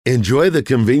Enjoy the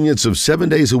convenience of 7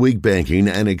 days a week banking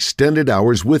and extended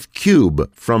hours with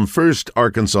Cube from First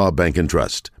Arkansas Bank and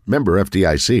Trust. Member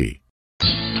FDIC.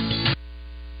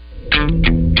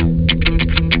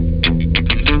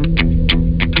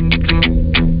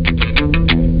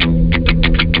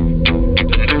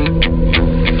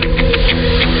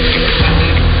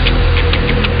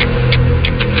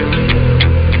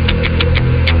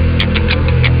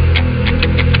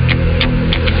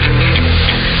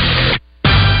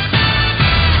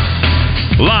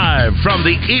 From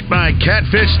the Eat My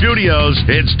Catfish studios,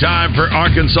 it's time for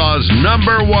Arkansas's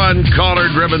 #1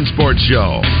 caller-driven sports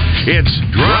show. It's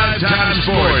Drive Time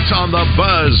Sports on the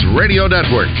Buzz Radio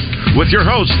Network with your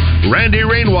hosts, Randy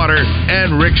Rainwater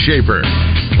and Rick Shaeffer.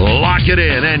 Lock it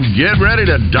in and get ready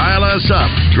to dial us up.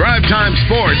 Drive Time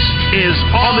Sports is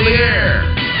on the air.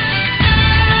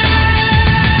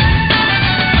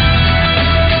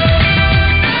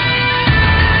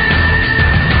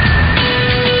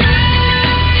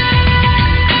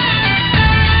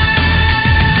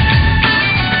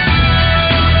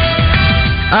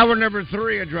 Hour number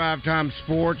 3 of Drive Time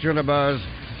Sports on the Buzz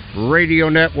Radio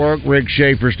Network. Rick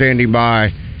Shaeffer standing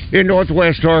by in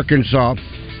Northwest Arkansas.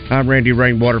 I'm Randy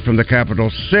Rainwater from the capital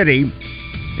city,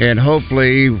 and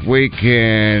hopefully we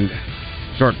can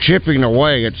start chipping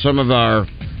away at some of our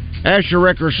Asher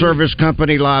Wrecker Service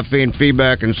Company live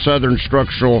feedback and Southern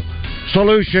Structural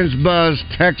Solutions Buzz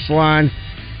text line.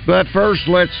 But first,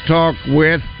 let's talk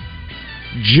with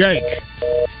Jake.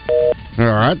 All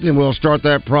right, then we'll start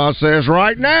that process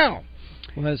right now.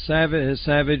 Well, has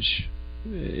Savage,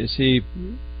 is he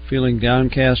feeling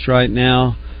downcast right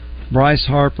now? Bryce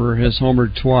Harper has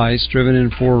homered twice, driven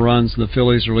in 4 runs, and the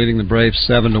Phillies are leading the Braves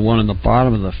 7-1 in the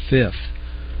bottom of the 5th.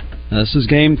 Now, this is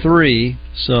Game 3,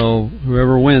 so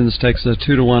whoever wins takes a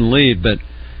 2-1 lead. But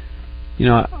you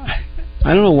know,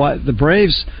 I don't know why the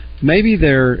Braves. Maybe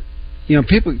they're.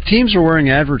 Teams are wearing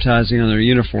advertising on their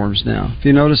uniforms now. If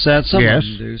you notice that, some of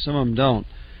them do, some of them don't.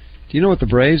 Do you know what the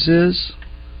Braves is?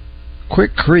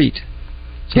 Quickcrete.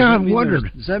 So I wondered.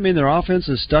 Does that mean their offense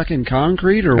is stuck in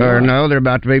concrete, or what? No, they're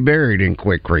about to be buried in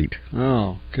Quickcrete.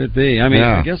 Oh, could be. I mean,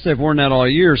 I guess they've worn that all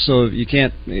year, so you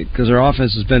can't, because their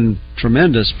offense has been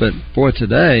tremendous. But boy,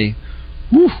 today,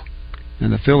 whew,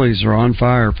 and the Phillies are on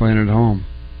fire playing at home.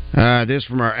 This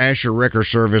from our Asher Wrecker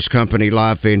Service Company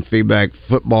live feedback.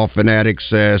 Football Fanatic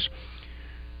says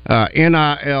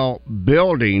NIL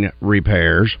building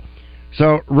repairs.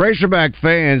 So Razorback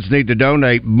fans need to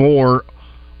donate more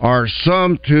or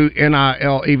some to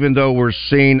NIL, even though we're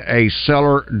seeing a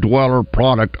cellar-dweller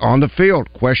product on the field, ?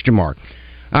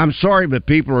 I'm sorry, but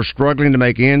people are struggling to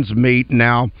make ends meet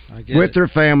now with their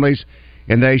families,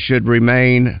 and they should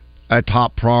remain a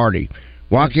top priority.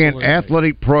 Why can't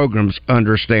athletic programs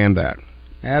understand that?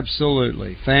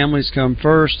 Absolutely. Families come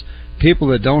first. People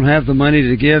that don't have the money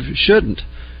to give shouldn't.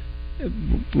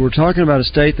 We're talking about a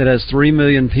state that has 3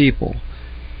 million people.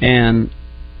 And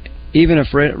even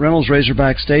if Reynolds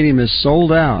Razorback Stadium is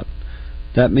sold out,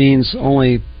 that means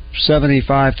only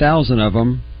 75,000 of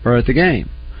them are at the game.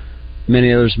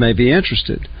 Many others may be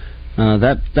interested.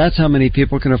 That's how many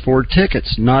people can afford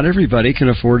tickets. Not everybody can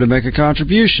afford to make a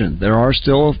contribution. There are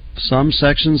still some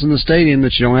sections in the stadium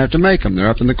that you don't have to make them. They're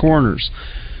up in the corners.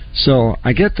 So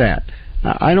I get that.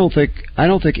 I don't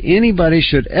think anybody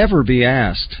should ever be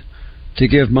asked to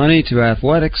give money to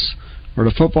athletics or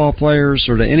to football players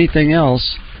or to anything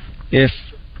else if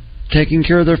taking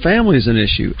care of their family is an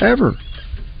issue. Ever.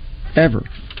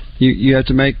 You have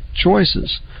to make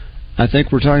choices. I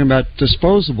think we're talking about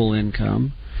disposable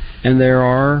income. And there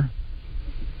are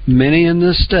many in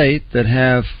this state that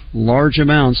have large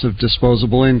amounts of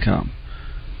disposable income.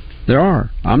 There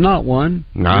are. I'm not one.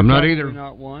 No, I'm not either.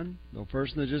 Not one. No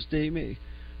person that just named me.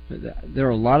 There are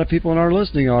a lot of people in our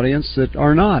listening audience that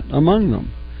are not among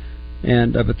them.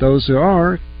 And but those who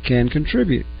are can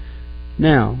contribute.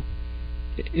 Now,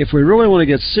 if we really want to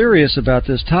get serious about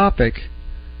this topic,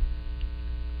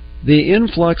 the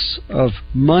influx of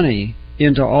money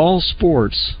into all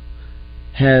sports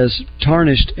has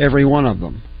tarnished every one of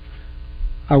them.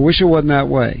 I wish it wasn't that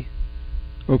way.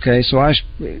 Okay, so I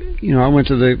went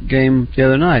to the game the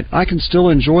other night. I can still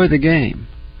enjoy the game.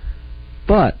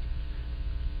 But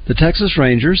the Texas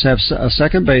Rangers have a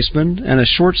second baseman and a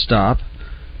shortstop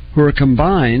who are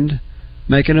combined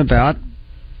making about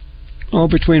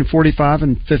between $45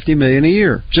 and $50 million a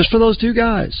year, just for those two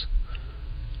guys.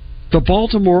 The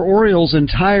Baltimore Orioles'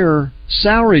 entire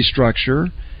salary structure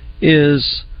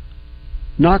is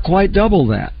not quite double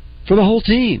that for the whole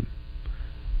team.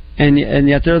 And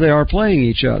yet there they are playing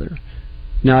each other.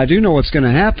 Now, I do know what's going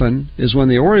to happen is when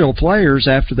the Oriole players,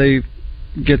 after they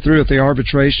get through with the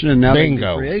arbitration and now they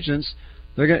get free agents,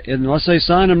 unless they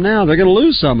sign them now, they're going to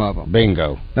lose some of them.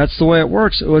 Bingo. That's the way it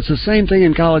works. Well, it's the same thing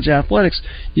in college athletics.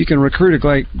 You can recruit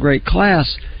a great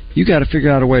class. You got to figure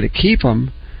out a way to keep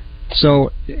them.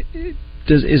 So, is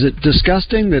it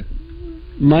disgusting that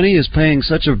money is playing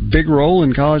such a big role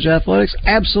in college athletics?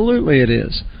 Absolutely, it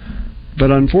is. But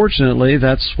unfortunately,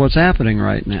 that's what's happening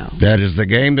right now. That is the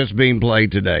game that's being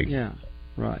played today. Yeah,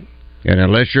 right. And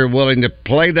unless you're willing to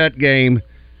play that game,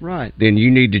 right, then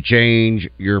you need to change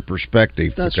your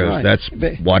perspective. That's because right. That's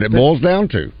what it boils down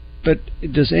to. But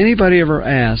does anybody ever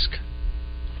ask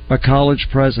a college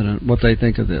president what they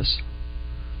think of this?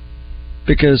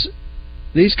 Because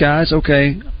these guys,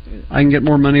 okay, I can get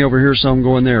more money over here, so I'm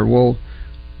going there. Well,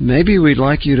 maybe we'd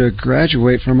like you to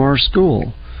graduate from our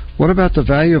school. What about the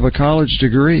value of a college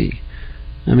degree?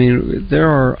 I mean, there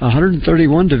are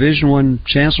 131 Division I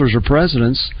chancellors or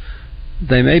presidents.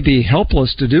 They may be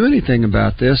helpless to do anything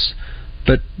about this,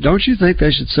 but don't you think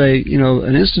they should say,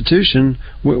 an institution,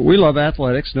 we love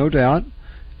athletics, no doubt,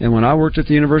 and when I worked at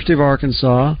the University of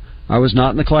Arkansas, I was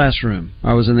not in the classroom.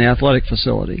 I was in the athletic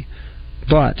facility.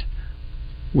 But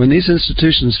when these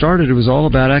institutions started, it was all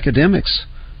about academics.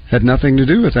 Had nothing to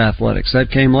do with athletics. That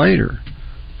came later.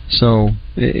 So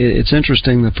it's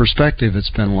interesting the perspective that's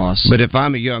been lost. But if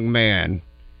I'm a young man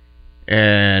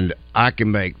and I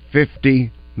can make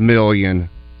 $50 million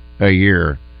a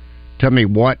year, tell me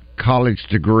what college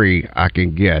degree I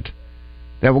can get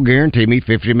that will guarantee me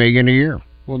 $50 million a year.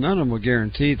 Well, none of them will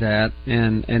guarantee that,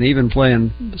 and even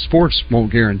playing sports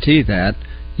won't guarantee that.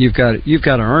 You've got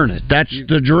to earn it. That's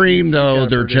the dream, though,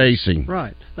 they're chasing.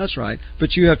 Right, that's right.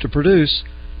 But you have to produce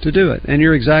to do it, and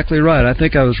you're exactly right. I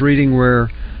think I was reading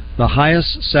where the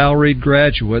highest salaried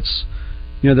graduates,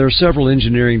 there are several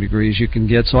engineering degrees you can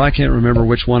get, so I can't remember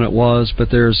which one it was, but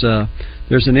there's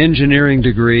an engineering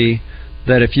degree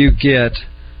that if you get,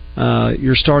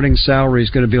 your starting salary is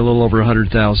going to be a little over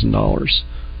 $100,000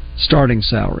 starting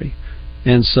salary.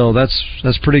 And so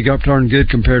that's pretty darn good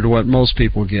compared to what most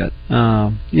people get.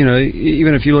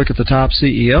 Even if you look at the top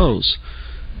CEOs,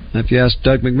 if you ask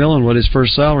Doug McMillan what his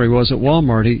first salary was at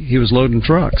Walmart, he was loading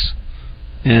trucks.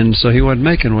 And so he wasn't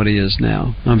making what he is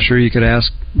now. I'm sure you could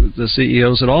ask the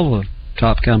CEOs at all the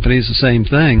top companies the same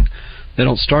thing. They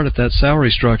don't start at that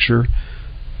salary structure.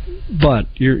 But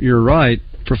you're right.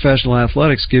 Professional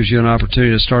athletics gives you an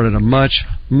opportunity to start at a much,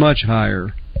 much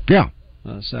higher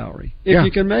salary. If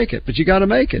you can make it. But you got to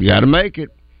make it. You got to make it.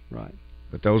 Right.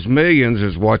 But those millions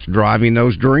is what's driving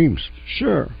those dreams.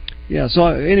 Sure. Yeah, so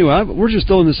anyway, we're just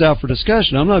throwing this out for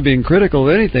discussion. I'm not being critical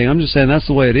of anything. I'm just saying that's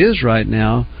the way it is right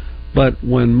now. But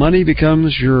when money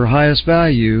becomes your highest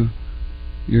value,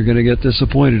 you're going to get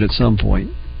disappointed at some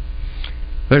point.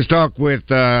 Let's talk with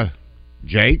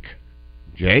Jake.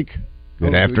 Jake,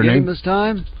 good afternoon. Get him this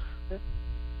time?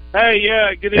 Hey,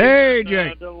 yeah, good evening. Hey,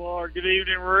 Jake. Good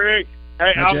evening, Rick.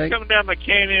 Hey, Hi, I was Jake. coming down the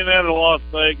canyon out of Las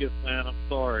Vegas, man. I'm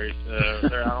sorry. So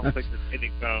I don't think there's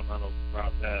any phone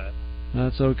about that.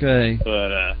 That's okay.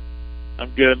 But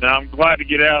I'm good now. I'm glad to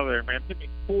get out of there, man. It took me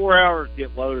 4 hours to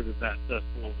get loaded in that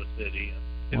cesspool of a city.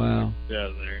 Wow. Get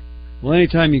out of there. Well,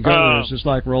 anytime you go there, it's just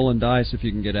like rolling dice if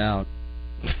you can get out.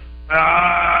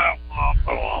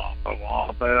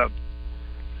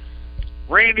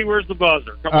 Randy, where's the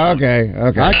buzzer? Come on. Okay.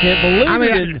 I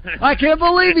can't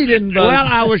believe he didn't buzz. Well,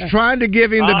 I was trying to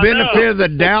give him the benefit of the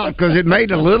doubt because it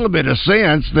made a little bit of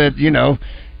sense that,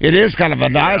 it is kind of a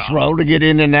dice roll to get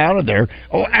in and out of there.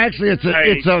 Oh, actually,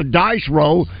 it's a dice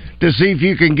roll to see if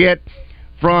you can get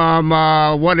from,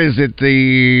 the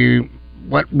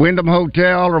Wyndham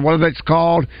Hotel or whatever it's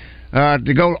called,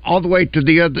 to go all the way to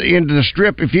the other end of the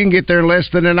strip. If you can get there in less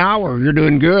than an hour, you're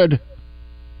doing good.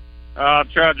 I'll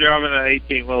try driving an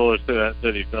 18-wheeler to that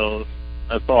city, fellas.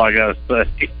 That's all I got to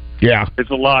say. Yeah. It's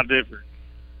a lot different.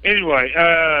 Anyway,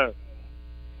 I'm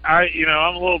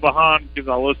a little behind because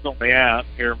I listen on the app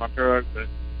here in my truck, but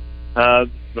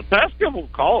the past couple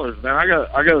of callers, man, I got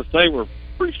to say we're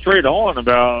pretty straight on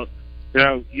about,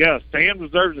 Sam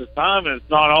deserves his time, and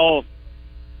it's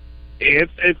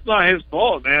not his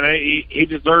fault, man. He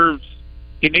deserves.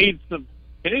 He needs some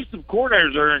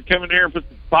coordinators there and come in here and put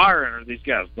some fire under these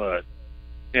guys' butt.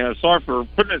 Sorry for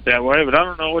putting it that way, but I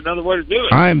don't know another way to do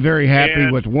it. I am very happy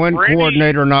with one Randy,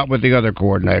 coordinator, not with the other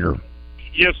coordinator.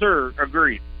 Yes, sir.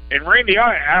 Agreed. And Randy,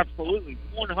 I absolutely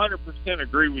 100%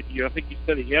 agree with you. I think you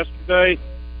said it yesterday,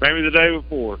 maybe the day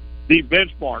before. The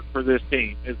benchmark for this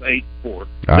team is 8-4.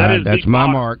 That's my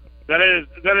mark. That is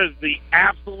the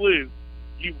absolute.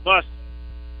 You must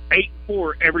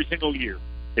 8-4 every single year.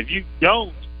 If you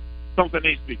don't, something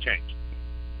needs to be changed.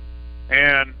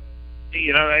 And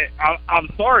I'm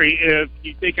sorry if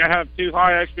you think I have too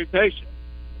high expectations.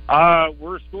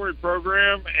 We're a storied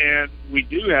program, and we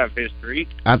do have history.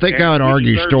 I think I would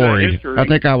argue storied.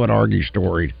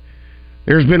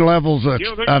 There's been levels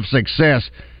of success.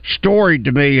 Storied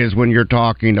to me is when you're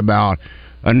talking about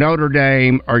a Notre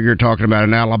Dame or you're talking about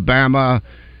an Alabama,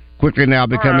 quickly now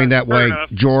becoming that way, enough.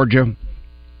 Georgia.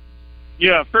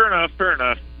 Yeah, fair enough.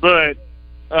 But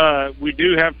we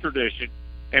do have tradition,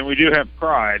 and we do have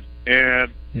pride.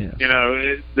 And, yes.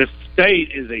 The state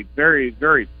is a very,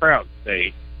 very proud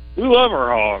state. We love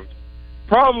our Hogs.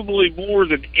 Probably more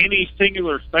than any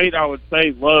singular state, I would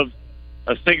say, loves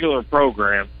a singular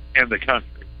program in the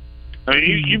country. I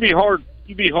mean, you'd be hard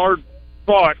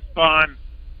fought to find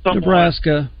someone.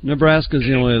 Nebraska's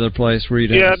the only other place where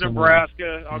you'd have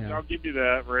Nebraska. I'll give you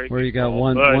that, Rick. Where you got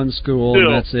one school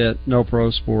and that's it. No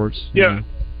pro sports. Yeah.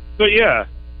 But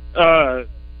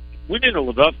we need to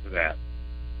live up to that.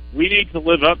 We need to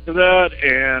live up to that,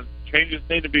 and changes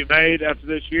need to be made after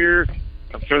this year.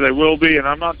 I'm sure they will be, and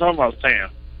I'm not talking about Sam.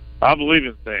 I believe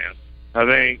in Sam. I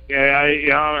think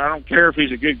I don't care if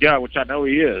he's a good guy, which I know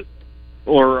he is,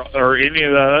 or any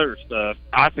of that other stuff.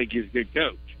 I think he's a good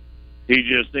coach. He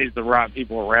just needs the right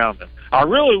people around him. I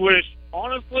really wish,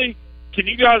 honestly, can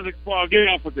you guys explain? I'll get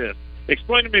off with this.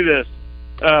 Explain to me this.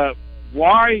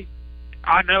 Why?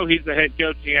 I know he's the head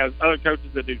coach. He has other coaches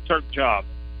that do certain jobs.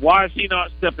 Why is he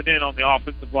not stepping in on the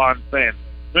offensive line and saying,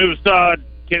 move aside,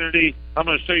 Kennedy, I'm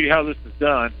going to show you how this is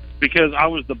done, because I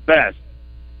was the best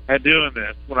at doing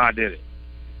this when I did it.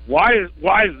 Why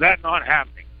is that not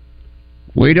happening?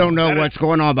 We don't know what's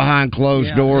going on behind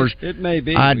closed doors. It may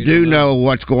be. I do know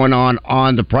what's going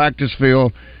on the practice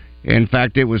field. In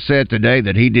fact, it was said today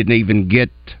that he didn't even get,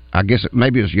 I guess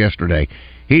maybe it was yesterday,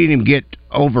 he didn't even get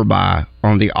over by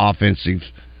on the offensive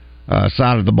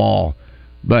side of the ball.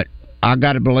 But I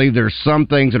got to believe there's some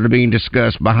things that are being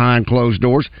discussed behind closed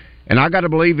doors. And I got to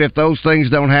believe if those things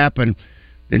don't happen,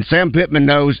 then Sam Pittman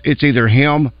knows it's either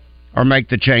him or make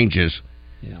the changes.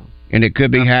 Yeah. And it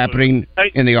could be happening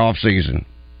in the off season.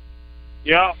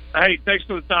 Yeah. Hey, thanks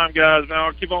for the time, guys. Now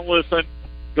I'll keep on listening.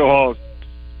 Go Hogs.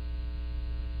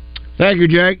 Thank you,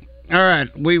 Jake. All right,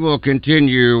 we will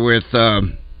continue with.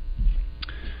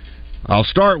 I'll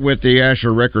start with the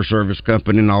Asher Wrecker Service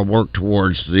Company, and I'll work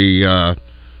towards the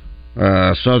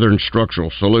Southern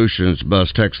Structural Solutions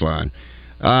bus text line.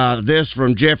 This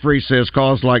from Jeffrey says,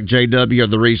 calls like JW are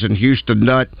the reason Houston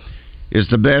Nutt is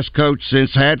the best coach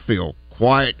since Hatfield.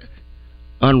 Quite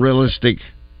unrealistic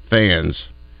fans.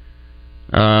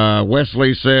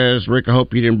 Wesley says, Rick, I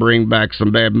hope you didn't bring back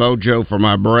some bad mojo for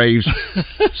my Braves.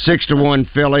 6-1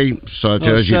 Philly. So it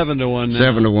tells you 7-1 now.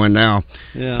 7-1 now.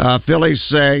 Yeah. Phillies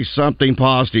say something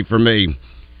positive for me.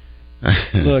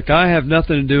 Look, I have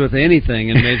nothing to do with anything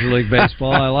in Major League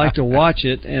Baseball. I like to watch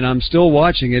it, and I'm still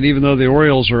watching it, even though the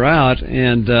Orioles are out,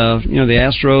 and the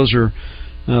Astros are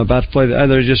about to play.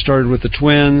 They just started with the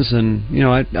Twins, and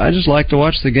I just like to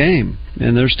watch the game,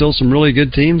 and there's still some really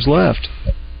good teams left.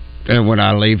 And when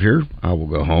I leave here, I will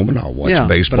go home and I'll watch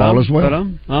baseball as well.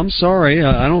 But I'm sorry,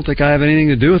 I don't think I have anything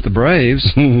to do with the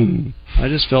Braves. I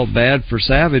just felt bad for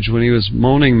Savage when he was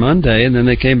moaning Monday, and then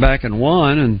they came back and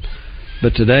won,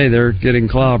 but today they're getting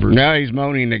clobbered. Now he's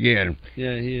moaning again.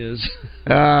 Yeah, he is.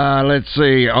 Let's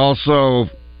see. Also,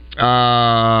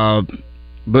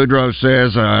 Boudreaux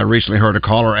says, I recently heard a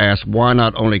caller ask why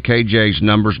not only KJ's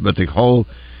numbers, but the whole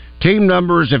team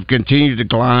numbers have continued to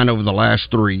decline over the last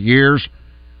 3 years.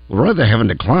 Well, rather, they haven't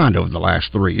declined over the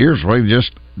last 3 years, really,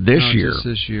 just this year. Just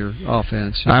this year,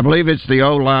 offense. Yeah. I believe it's the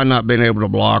O-line not being able to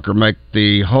block or make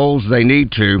the holes they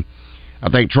need to. I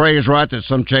think Trey is right that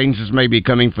some changes may be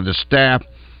coming for the staff.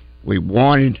 We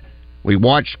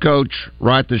watched Coach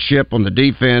right the ship on the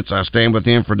defense. I stand with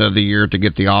him for another year to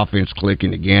get the offense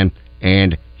clicking again,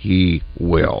 and he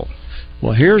will.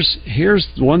 Well, here's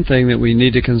one thing that we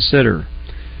need to consider.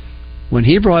 When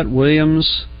he brought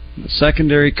Williams, the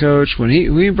secondary coach, when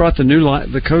he brought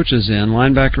the coaches in,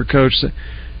 linebacker coach,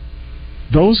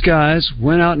 those guys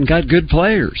went out and got good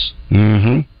players.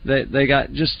 Mm-hmm. They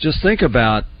got just think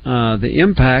about the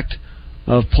impact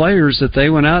of players that they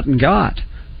went out and got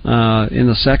in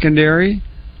the secondary,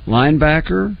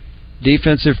 linebacker,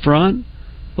 defensive front.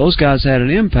 Those guys had an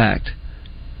impact.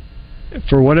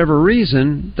 For whatever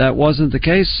reason, that wasn't the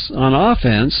case on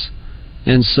offense,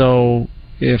 and so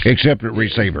except at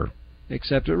receiver.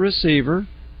 Except at receiver,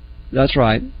 that's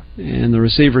right. And the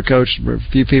receiver coach,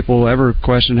 few people ever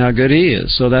question how good he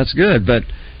is, so that's good. But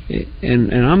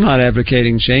and I'm not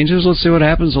advocating changes. Let's see what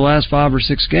happens the last 5 or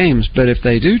 6 games. But if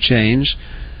they do change,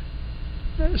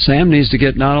 Sam needs to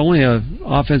get not only an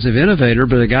offensive innovator,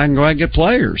 but a guy can go out and get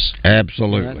players.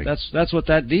 Absolutely. That's what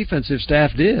that defensive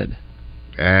staff did.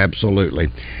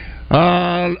 Absolutely.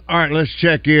 All right, let's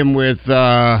check in with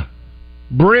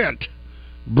Brent.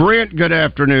 Brent, good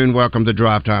afternoon. Welcome to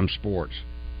Drive Time Sports.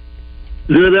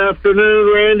 Good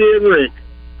afternoon, Randy and Rick.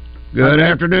 Good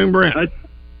afternoon, Brent.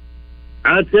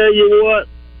 I tell you what,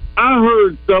 I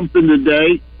heard something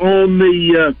today on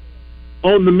the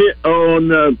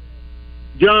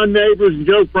John Neighbors and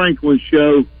Joe Franklin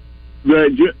show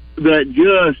that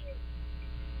just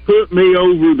put me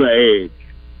over the edge.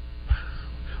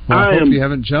 Well, I hope you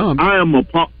haven't jumped. I am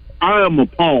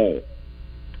appalled.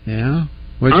 Yeah?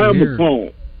 What'd you hear?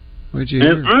 Appalled. What'd you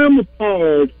hear? And I am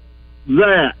appalled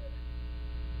that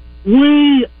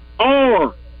we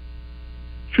are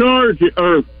charging,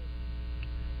 or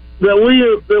that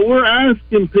we're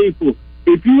asking people,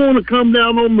 if you want to come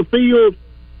down on the field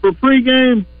for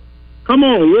pregame, come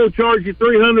on, we'll charge you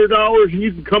 $300 and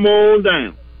you can come on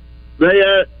down.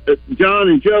 John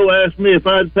and Joe asked me if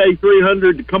I'd pay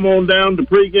 $300 to come on down to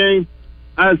pregame.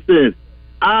 I said,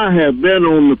 I have been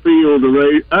on the field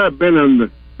I've been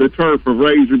on the turf of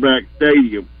Razorback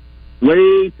Stadium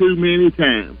way too many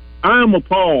times. I am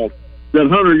appalled that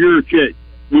Hunter Yurchek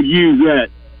would use that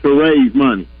to raise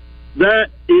money. That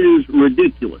is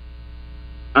ridiculous.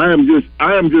 I am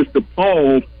just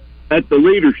appalled at the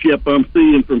leadership I'm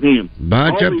seeing from him.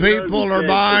 Bunch of people are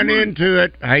buying into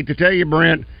it. I hate to tell you,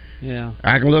 Brent. Yeah,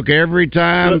 I can look every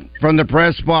time from the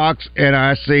press box, and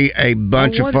I see a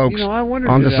bunch of folks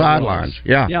on the sidelines.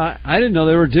 Yeah, I didn't know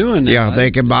they were doing that. Yeah, they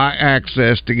can buy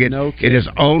access to get. It is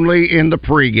only in the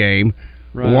pregame.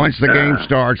 Right. Once the game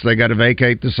starts, they got to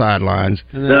vacate the sidelines,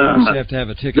 and then you have to have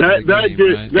a ticket. And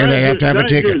they have to have a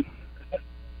ticket.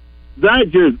 That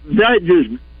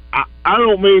just. I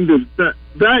don't mean to.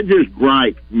 That just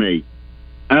gripes me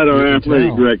at our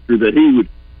athletic director that he would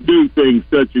do things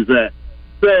such as that.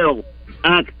 Sell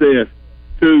access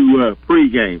to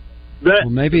pregame.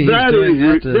 Maybe that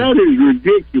is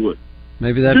ridiculous.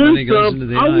 Maybe that money goes into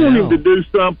the I want him to do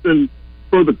something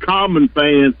for the common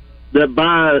fan that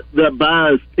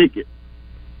buys tickets.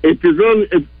 If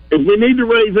we need to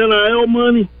raise NIL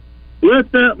money,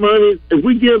 let that money. If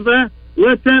we give that,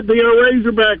 let that be our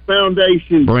Razorback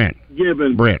Foundation.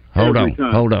 Brent, hold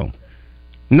on.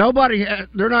 Nobody.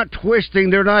 They're not twisting.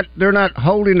 They're not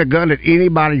holding a gun at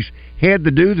anybody's head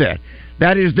to do that.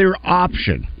 That is their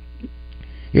option.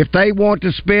 If they want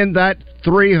to spend that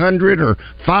 $300 or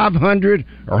 $500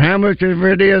 or how much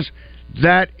it is,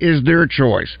 that is their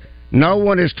choice. No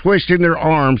one is twisting their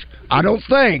arms, I don't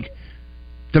think,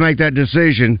 to make that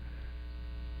decision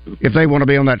if they want to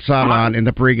be on that sideline in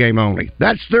the pregame only.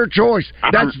 That's their choice.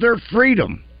 That's their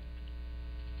freedom.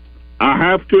 I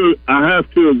have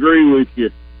to agree with you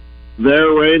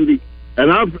there, Randy. And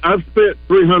I've spent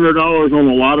 $300 on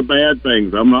a lot of bad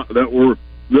things. But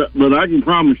I can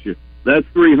promise you that's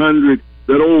 $300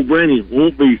 that old Brenny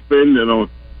won't be spending on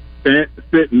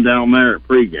sitting down there at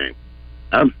pregame.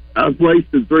 I've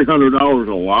wasted $300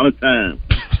 a lot of time,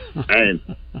 and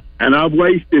I've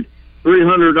wasted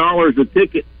 $300 a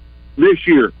ticket this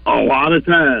year a lot of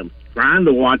times trying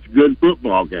to watch a good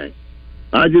football game.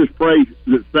 I just pray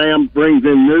that Sam brings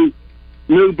in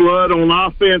new blood on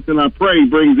offense, and I pray he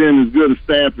brings in as good a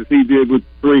staff as he did with the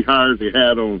 3 hires he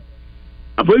had on.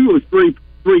 I believe it was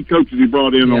three coaches he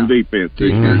brought in on defense.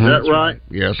 Mm-hmm. Is that right?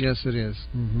 Yes, it is.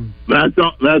 Mm-hmm.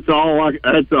 That's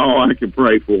all I can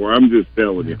pray for. I'm just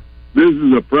telling you, this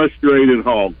is a frustrated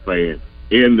Hog fan.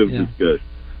 End of discussion.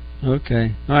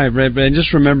 Okay, all right, Brent. And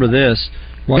just remember this.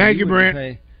 Thank you,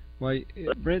 Brent.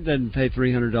 Brent doesn't pay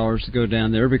 $300 to go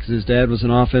down there because his dad was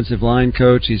an offensive line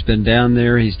coach. He's been down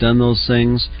there. He's done those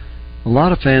things. A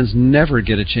lot of fans never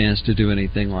get a chance to do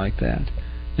anything like that.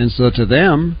 And so to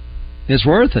them, it's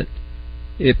worth it.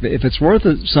 If it's worth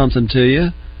something to you,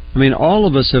 I mean, all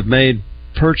of us have made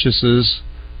purchases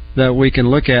that we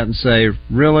can look at and say,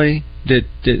 really,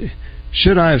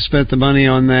 should I have spent the money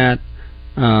on that?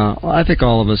 I think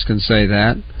all of us can say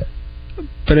that.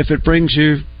 But if it brings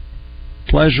you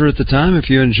pleasure at the time, if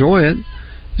you enjoy it,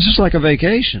 it's just like a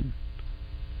vacation.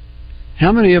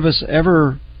 How many of us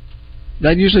ever...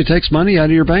 That usually takes money out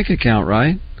of your bank account,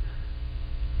 right?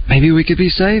 Maybe we could be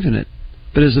saving it.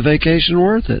 But is the vacation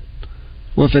worth it?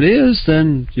 Well, if it is,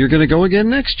 then you're going to go again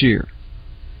next year.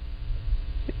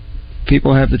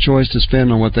 People have the choice to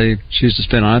spend on what they choose to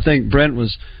spend on. I think Brent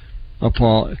was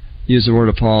used the word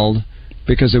appalled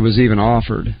because it was even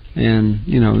offered. And,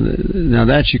 now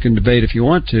that you can debate if you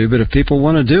want to, but if people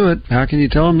want to do it, how can you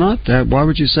tell them not to? Why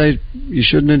would you say you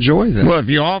shouldn't enjoy that? Well, if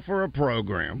you offer a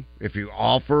program, if you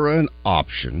offer an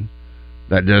option,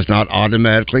 that does not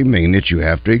automatically mean that you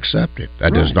have to accept it.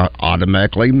 That does not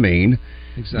automatically mean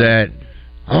that,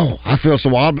 I feel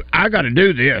so I got to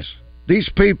do this. These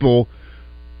people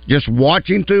just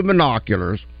watching through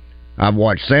binoculars. I've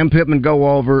watched Sam Pittman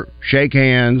go over, shake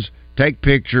hands, take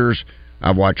pictures.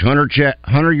 I've watched Hunter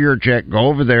Yurchek go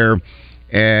over there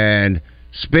and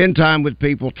spend time with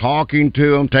people, talking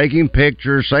to them, taking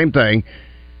pictures, same thing.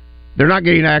 They're not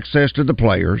getting access to the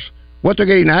players. What they're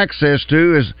getting access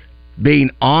to is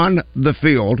being on the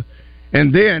field,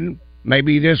 and then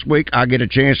maybe this week I get a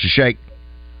chance to shake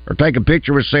or take a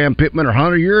picture with Sam Pittman or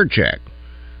Hunter Yurchek.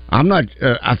 I'm not.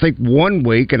 I think one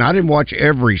week, and I didn't watch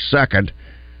every second.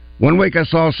 One week I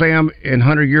saw Sam and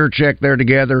Hunter Yurchek there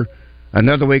together.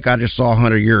 Another week I just saw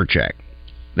Hunter Yurchek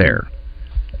there.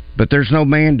 But there's no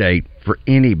mandate for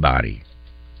anybody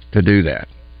to do that.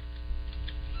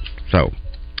 So,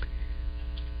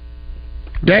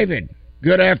 David,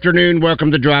 good afternoon. Welcome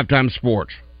to Drive Time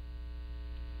Sports.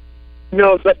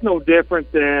 No, that's no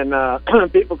different than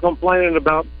people complaining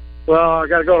about, well, I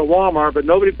got to go to Walmart, but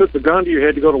nobody puts a gun to your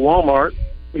head to go to Walmart.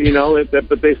 You know,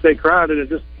 but they stay crowded. It's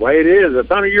just the way it is. If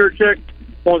Hunter Yurchek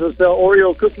wants to sell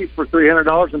Oreo cookies for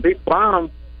 $300 and people buy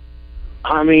them,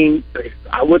 I mean,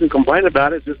 I wouldn't complain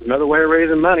about it. It's just another way of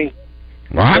raising money.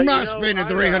 Well, I'm not spending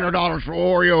 $300 for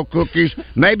Oreo cookies.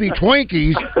 Maybe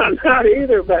Twinkies. Not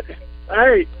either, but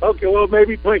hey, okay, well,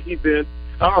 maybe Twinkies then.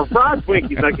 Or fried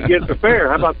Twinkies I could get at the fair.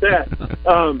 How about that?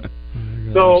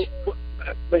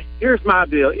 But here's my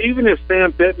deal. Even if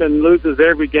Sam Pittman loses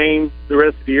every game the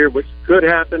rest of the year, which could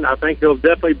happen, I think he'll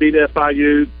definitely beat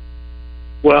FIU.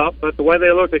 Well, but the way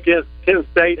they looked against Kent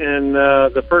State and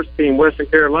the first team, Western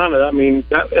Carolina, I mean,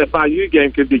 that FIU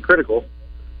game could be critical.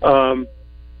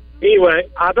 Anyway,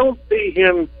 I don't see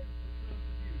him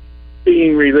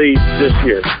being released this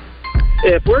year.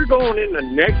 If we're going into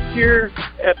next year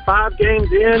at 5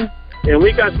 games in and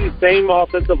we got these same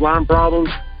offensive line problems,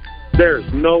 there's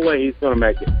no way he's going to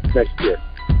make it next year.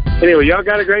 Anyway, y'all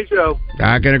got a great show.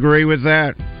 I can agree with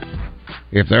that.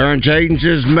 If there aren't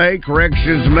changes made,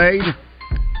 corrections made,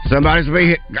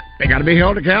 they got to be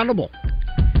held accountable.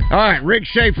 All right, Rick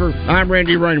Shaeffer, I'm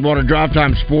Randy Rainwater. Drive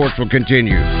Time Sports will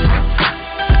continue.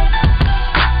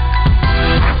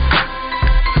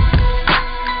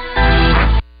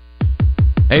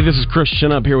 Hey, this is Chris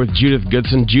Chin up here with Judith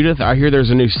Goodson. Judith, I hear there's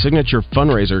a new signature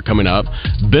fundraiser coming up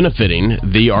benefiting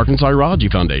the Arkansas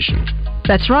Urology Foundation.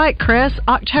 That's right, Chris.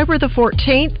 October the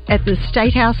 14th at the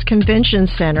State House Convention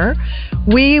Center,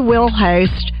 we will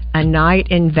host a night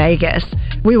in Vegas.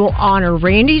 We will honor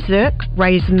Randy Zook,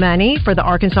 raise money for the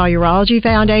Arkansas Urology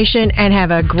Foundation, and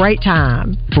have a great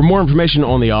time. For more information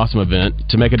on the awesome event,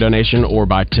 to make a donation or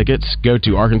buy tickets, go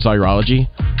to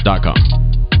arkansasurology.com.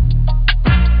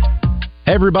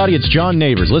 Hey everybody, it's John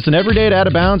Neighbors. Listen every day at Out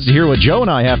of Bounds to hear what Joe and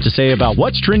I have to say about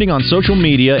what's trending on social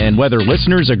media and whether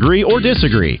listeners agree or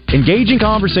disagree. Engaging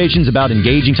conversations about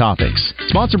engaging topics.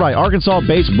 Sponsored by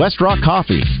Arkansas-based West Rock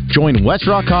Coffee. Join West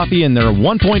Rock Coffee and their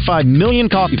 1.5 million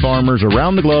coffee farmers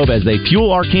around the globe as they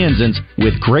fuel Arkansans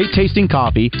with great-tasting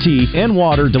coffee, tea, and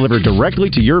water delivered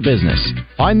directly to your business.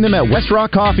 Find them at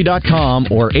westrockcoffee.com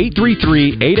or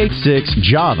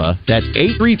 833-886-JAVA. That's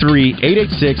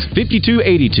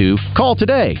 833-886-5282. Call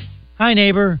today. Hi,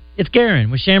 neighbor. It's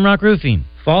Garen with Shamrock Roofing.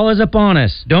 Fall is upon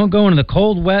us. Don't go into the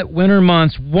cold, wet winter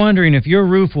months wondering if your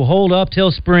roof will hold up till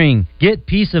spring. Get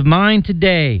peace of mind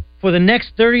today. For the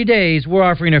next 30 days, we're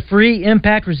offering a free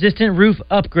impact-resistant roof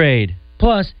upgrade.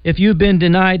 Plus, if you've been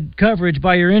denied coverage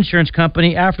by your insurance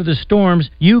company after the storms,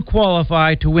 you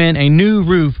qualify to win a new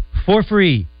roof for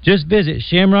free. Just visit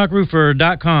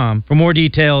shamrockroofer.com for more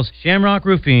details. Shamrock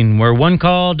Roofing, where one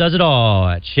call does it all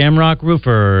at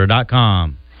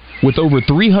shamrockroofer.com. With over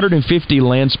 350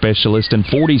 land specialists in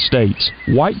 40 states,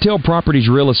 Whitetail Properties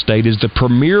Real Estate is the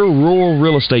premier rural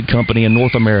real estate company in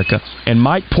North America. And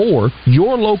Mike Poore,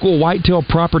 your local Whitetail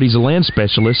Properties land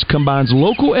specialist, combines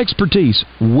local expertise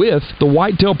with the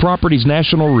Whitetail Properties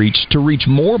national reach to reach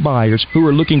more buyers who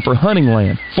are looking for hunting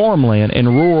land, farmland, and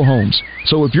rural homes.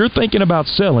 So if you're thinking about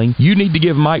selling, you need to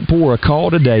give Mike Poore a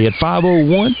call today at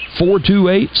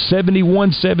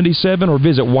 501-428-7177 or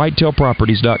visit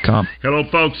whitetailproperties.com. Hello,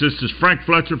 folks. This is Frank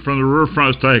Fletcher from the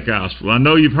Riverfront Steakhouse. Well, I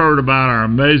know you've heard about our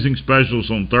amazing specials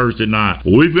on Thursday night.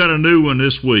 Well, we've got a new one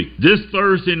this week. This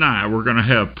Thursday night, we're going to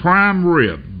have prime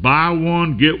rib. Buy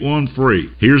one, get one free.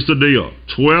 Here's the deal.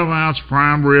 12-ounce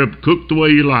prime rib cooked the way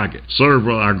you like it. Served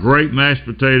with our great mashed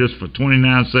potatoes for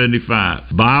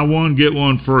 $29.75. Buy one, get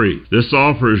one free. This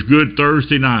offer is good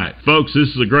Thursday night. Folks, this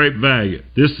is a great value.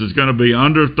 This is going to be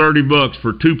under $30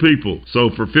 for 2 people. So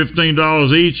for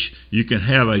 $15 each, you can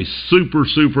have a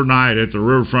super night at the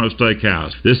Riverfront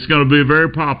Steakhouse. This is going to be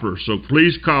very popular, so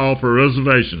please call for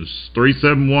reservations.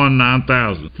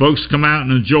 371-9000. Folks, come out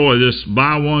and enjoy this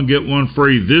buy one, get one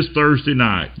free this Thursday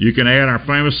night. You can add our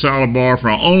famous salad bar for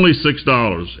only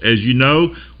 $6. As you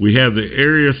know, we have the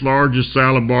area's largest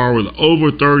salad bar with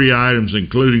over 30 items,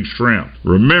 including shrimp.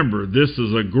 Remember, this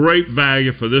is a great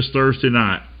value for this Thursday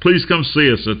night. Please come see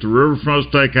us at the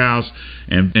Riverfront Steakhouse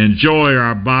and enjoy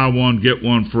our buy one, get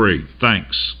one free.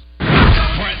 Thanks.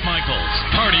 Brett Michaels,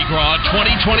 Party Gras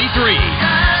 2023.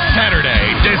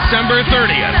 Saturday, December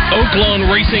 30th, Oaklawn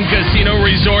Racing Casino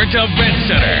Resort Event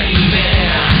Center.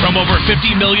 From over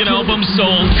 50 million albums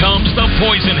sold comes the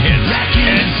Poison Hits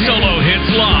and Solo Hits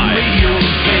Live.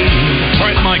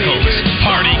 Brett Michaels,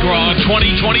 Party Gras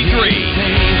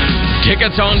 2023.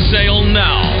 Tickets on sale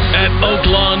now at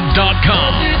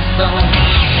Oaklawn.com.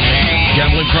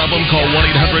 Gambling problem? Call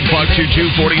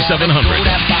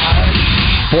 1-800-522-4700.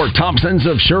 Fort Thompson's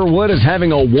of Sherwood is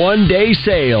having a one-day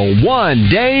sale. One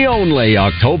day only,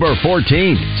 October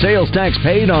 14th. Sales tax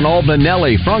paid on all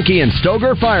Benelli, Franke, and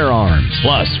Stoger firearms.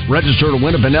 Plus, register to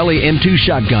win a Benelli M2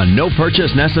 shotgun. No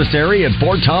purchase necessary at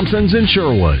Fort Thompson's in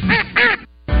Sherwood.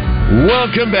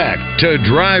 Welcome back to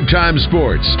Drive Time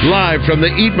Sports, live from the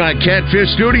Eat My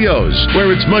Catfish studios,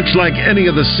 where it's much like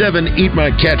any of the 7 Eat My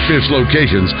Catfish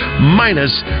locations,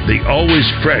 minus the always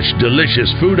fresh, delicious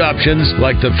food options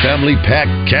like the family pack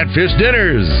catfish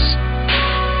dinners.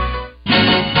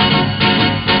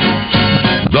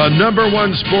 The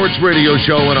 #1 sports radio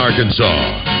show in Arkansas,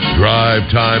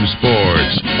 Drive Time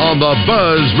Sports, on the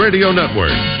Buzz Radio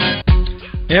Network.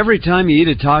 Every time you eat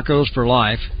at Tacos for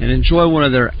Life and enjoy one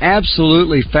of their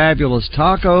absolutely fabulous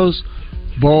tacos,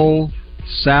 bowl,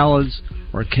 salads,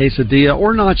 or quesadilla,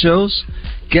 or nachos,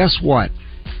 guess what?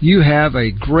 You have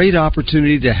a great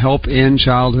opportunity to help end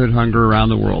childhood hunger around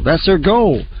the world. That's their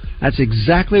goal. That's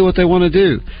exactly what they want to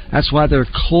do. That's why they're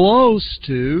close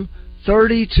to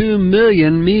 32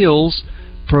 million meals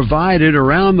provided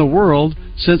around the world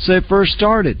since they first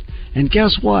started. And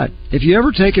guess what? If you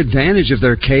ever take advantage of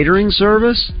their catering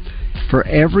service, for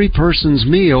every person's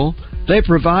meal, they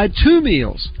provide 2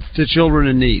 meals to children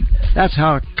in need. That's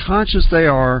how conscious they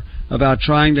are about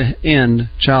trying to end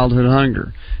childhood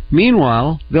hunger.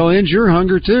 Meanwhile, they'll end your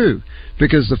hunger too,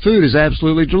 because the food is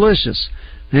absolutely delicious.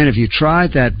 And if you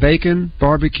tried that bacon,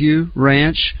 barbecue,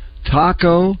 ranch,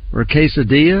 taco, or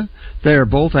quesadilla, they are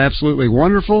both absolutely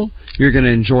wonderful. You're going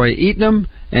to enjoy eating them,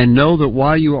 and know that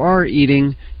while you are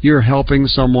eating, you're helping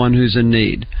someone who's in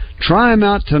need. Try them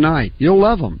out tonight. You'll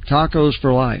love them. Tacos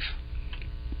for Life.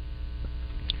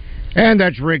 And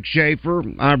that's Rick Shaeffer.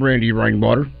 I'm Randy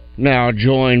Rainwater. Now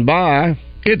joined by...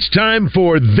 It's time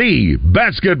for the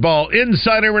Basketball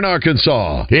Insider in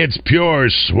Arkansas. It's pure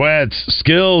sweats,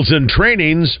 skills, and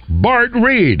trainings. Bart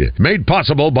Reed, made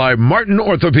possible by Martin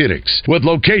Orthopedics, with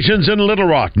locations in Little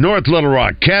Rock, North Little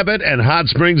Rock, Cabot, and Hot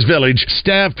Springs Village,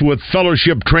 staffed with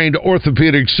fellowship-trained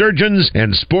orthopedic surgeons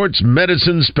and sports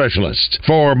medicine specialists.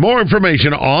 For more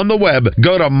information on the web,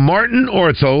 go to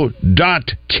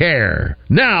martinortho.care.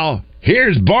 Now,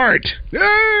 here's Bart.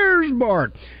 There's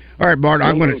Bart. All right, Bart,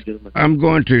 I'm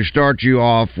going to start you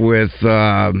off with,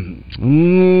 I'm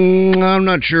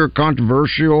not sure,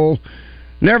 controversial.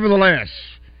 Nevertheless,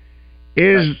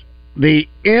 is the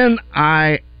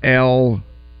NIL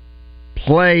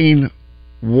playing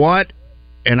what,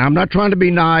 and I'm not trying to be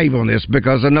naive on this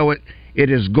because I know it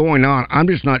is going on. I'm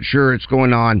just not sure it's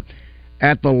going on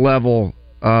at the level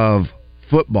of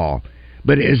football.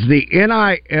 But is the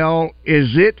NIL,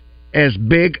 is it as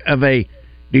big of a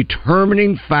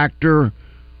determining factor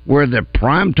where the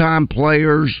primetime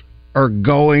players are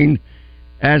going,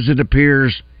 as it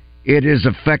appears it is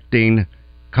affecting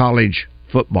college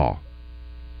football?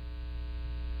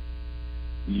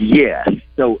 Yes.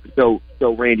 So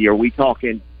Randy, are we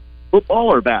talking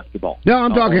football or basketball? No,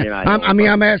 I'm talking.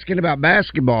 I'm asking about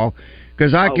basketball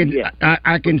because I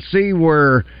can see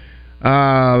where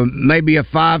maybe a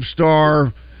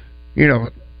 5-star,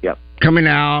 coming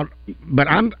out, but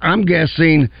I'm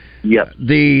guessing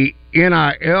the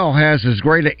NIL has as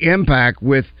great an impact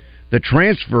with the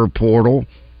transfer portal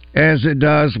as it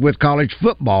does with college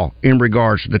football in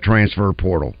regards to the transfer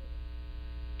portal.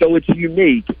 So it's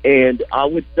unique, and I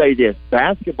would say this: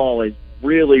 basketball is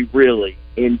really, really,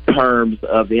 in terms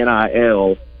of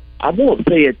NIL, I won't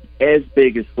say it's as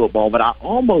big as football, but I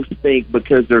almost think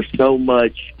because there's so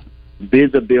much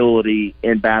visibility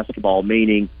in basketball,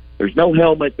 meaning there's no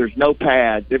helmet, there's no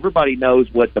pads. Everybody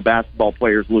knows what the basketball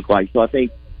players look like. So I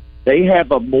think they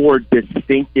have a more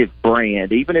distinctive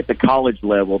brand, even at the college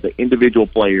level, the individual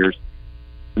players,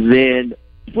 than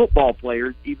football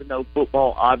players, even though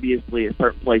football obviously at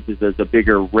certain places is a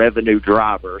bigger revenue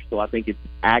driver. So I think its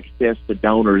access to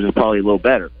donors is probably a little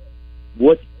better.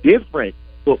 What's different,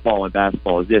 football and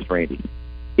basketball, is this, Randy.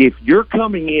 if you're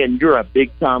coming in, you're a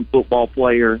big-time football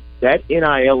player, that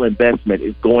NIL investment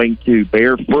is going to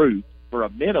bear fruit for a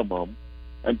minimum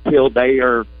until they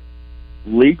are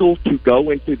legal to go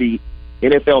into the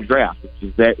NFL draft.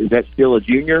 Is that still a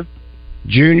junior?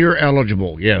 Junior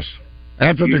eligible, yes.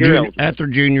 After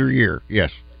junior year,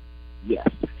 yes. Yes.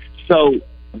 So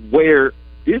where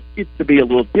this gets to be a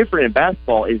little different in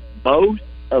basketball is most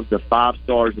of the 5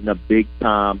 stars and the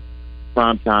big-time,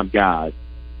 prime-time guys,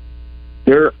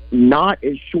 they're not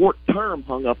as short-term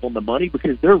hung up on the money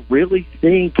because they're really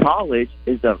seeing college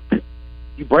as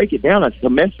you break it down, a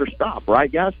semester stop,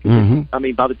 right, guys? Mm-hmm. I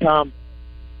mean, by the time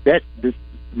that the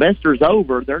semester's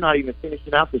over, they're not even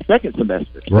finishing out the second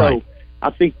semester. Right. So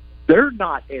I think they're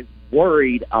not as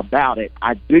worried about it.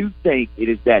 I do think it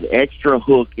is that extra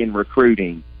hook in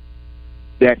recruiting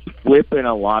that's flipping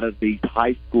a lot of these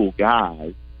high school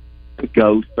guys to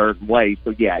go certain ways.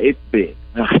 So, yeah, it's big.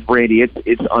 Randy,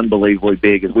 it's unbelievably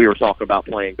big. As we were talking about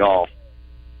playing golf,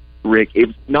 Rick,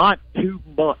 it's not too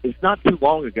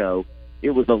long ago it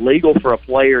was illegal for a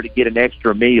player to get an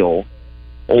extra meal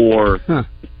or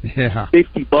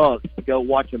 $50 to go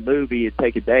watch a movie and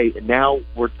take a date, and now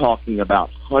we're talking about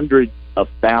hundreds of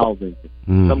thousands,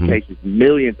 in some cases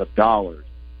millions of dollars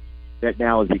that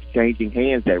now is exchanging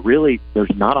hands that really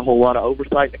there's not a whole lot of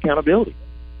oversight and accountability.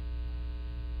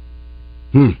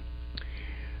 All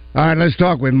right, let's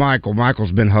talk with Michael.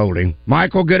 Michael's been holding.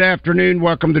 Michael, good afternoon.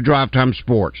 Welcome to Drive Time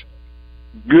Sports.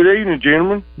 Good evening,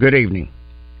 gentlemen. Good evening.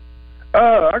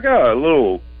 I got a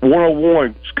little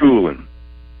 101 schooling.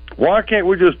 Why can't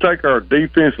we just take our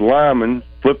defensive linemen,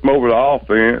 flip them over to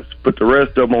offense, put the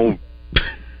rest of them on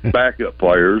backup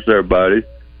players, everybody?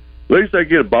 At least they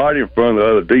get a body in front of the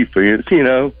other defense, you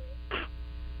know.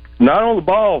 Not on the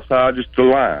ball side, just the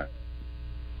line.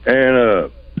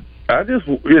 And I just,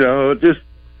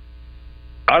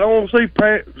 I don't want to see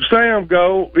Sam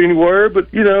go anywhere,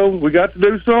 but, we got to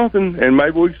do something, and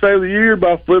maybe we can save the year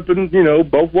by flipping,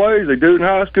 both ways. They do it in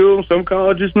high school and some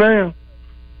colleges now.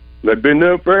 They've been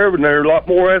doing it forever, and they're a lot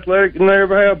more athletic than they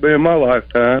ever have been in my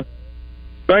lifetime.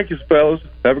 Thank you, fellas.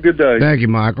 Have a good day. Thank you,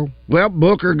 Michael. Well,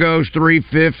 Booker goes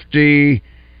 350.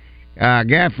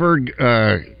 Gafford,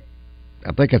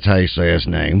 I think that's how you say his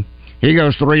name. He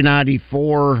goes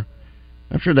 394.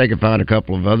 I'm sure they can find a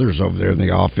couple of others over there in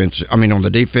the offense. I mean, on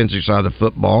the defensive side of the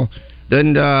football.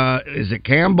 Then is it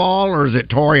Campbell or is it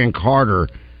Torian Carter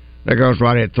that goes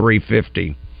right at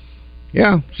 350?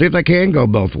 Yeah, see if they can go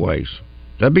both ways.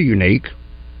 That'd be unique.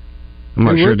 I'm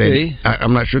not sure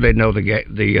they know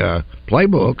the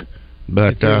playbook,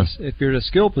 but if you're at a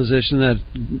skill position, that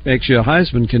makes you a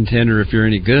Heisman contender if you're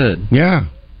any good. Yeah.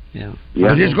 Yeah.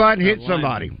 Just go out and hit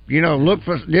somebody. Look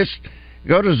for just.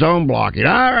 Go to zone blocking.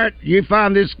 All right, you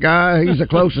find this guy. He's the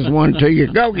closest one to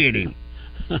you. Go get him.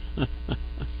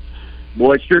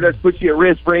 Well, it sure does put you at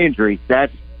risk for injury.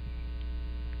 That's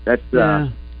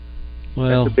a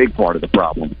big part of the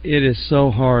problem. It is so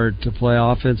hard to play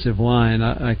offensive line.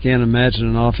 I can't imagine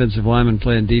an offensive lineman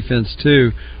playing defense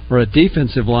too, or a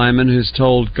defensive lineman who's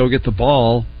told, go get the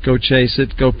ball, go chase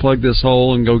it, go plug this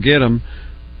hole, and go get him,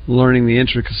 learning the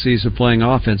intricacies of playing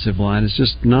offensive line. It's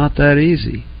just not that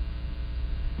easy.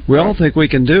 We all think we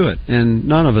can do it, and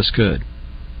none of us could.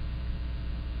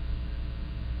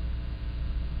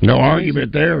 No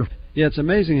argument there. Yeah, it's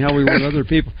amazing how we want other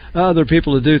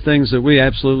people to do things that we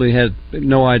absolutely had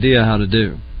no idea how to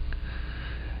do.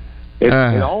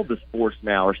 And all the sports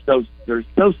now are they're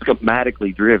so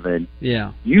schematically driven.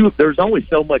 Yeah. There's only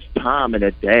so much time in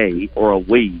a day or a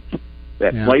week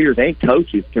that players and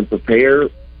coaches can prepare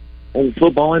on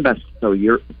football and basketball. So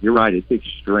you're right, it's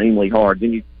extremely hard.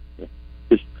 Then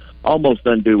it's almost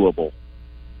undoable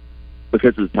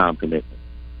because of the time commitment.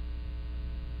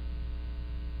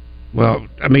 Well,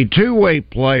 I mean, two-way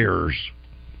players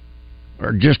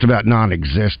are just about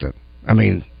non-existent. I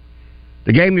mean,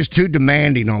 the game is too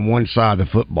demanding on one side of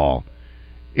the football.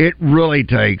 It really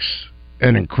takes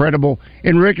an incredible...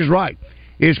 And Rick is right.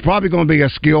 It's probably going to be a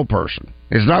skill person.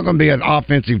 It's not going to be an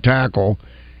offensive tackle,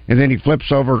 and then he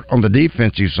flips over on the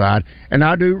defensive side. And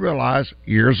I do realize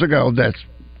years ago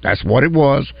that's what it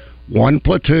was, one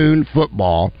platoon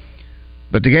football.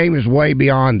 But the game is way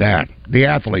beyond that. The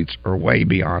athletes are way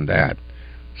beyond that.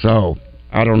 So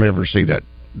I don't ever see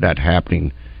that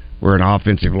happening where an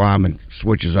offensive lineman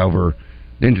switches over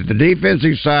into the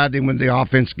defensive side. Then when the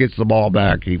offense gets the ball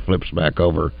back, he flips back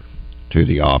over to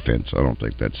the offense. I don't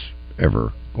think that's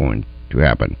ever going to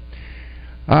happen.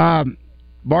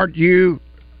 Bart, you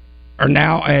are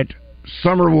now at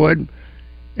Summerwood,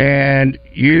 and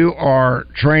you are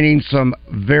training some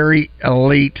very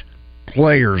elite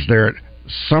players there at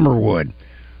Summerwood.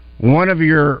 One of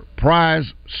your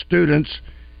prize students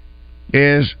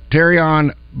is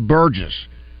Terrion Burgess.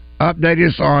 Update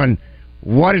us on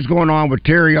what is going on with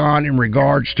Terrion in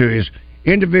regards to his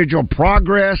individual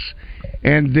progress,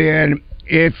 and then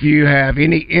if you have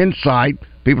any insight,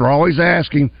 people are always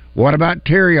asking, what about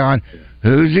Terrion?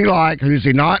 Who's he like? Who's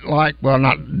he not like? Well,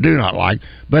 do not like,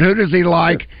 but who does he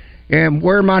like, and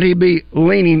where might he be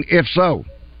leaning if so?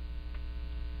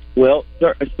 Well,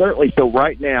 certainly. So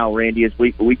right now, Randy, as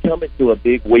we come into a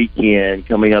big weekend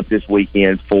coming up this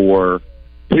weekend for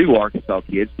two Arkansas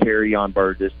kids, Terrion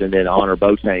Burgess and then Honor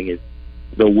Boateng, is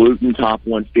the Wooten Top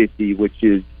 150, which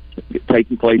is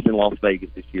taking place in Las Vegas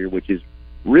this year, which is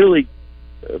really,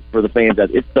 for the fans,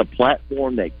 it's the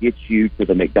platform that gets you to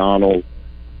the McDonald's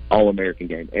All-American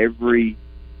game. Every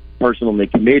person on the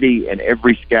committee and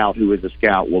every scout who is a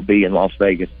scout will be in Las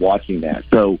Vegas watching that.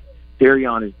 So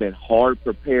Terrion has been hard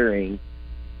preparing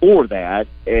for that,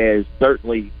 as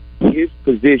certainly his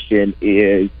position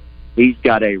is he's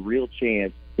got a real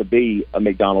chance to be a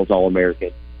McDonald's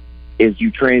All-American. As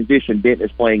you transition, Benton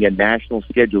is playing a national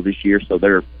schedule this year, so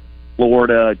they're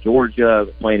Florida, Georgia,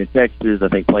 playing in Texas, I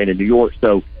think playing in New York.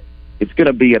 So it's going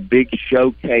to be a big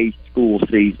showcase school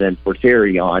season for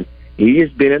Terrion. He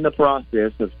has been in the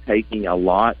process of taking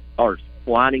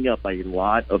lining up a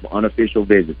lot of unofficial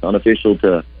visits, unofficial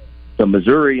to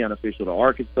Missouri, unofficial to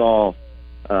Arkansas,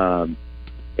 and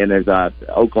as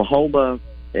Oklahoma.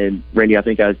 And Randy, I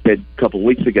think I said a couple of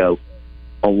weeks ago,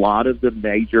 a lot of the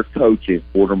major coaches,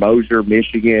 Porter Moser,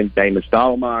 Michigan, Damon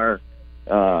Stottlemyre,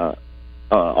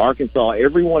 Arkansas,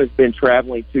 everyone has been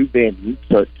traveling to Benton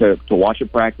to watch a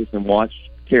practice and watch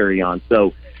Terrion.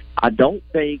 So I don't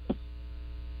think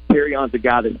Terrion's a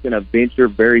guy that's going to venture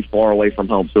very far away from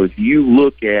home. So if you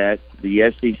look at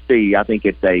the SEC, I think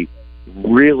it's a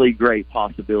really great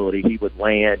possibility he would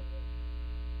land,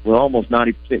 well, almost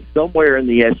 90% somewhere in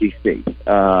the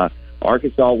SEC.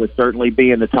 Arkansas would certainly be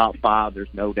in the top 5.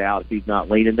 There's no doubt if he's not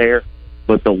leaning there.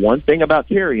 But the one thing about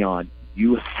Terrion,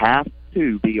 you have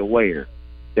to be aware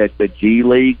that the G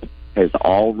League has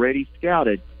already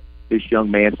scouted this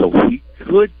young man, so he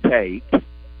could take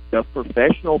the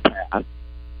professional path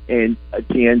and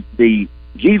attend the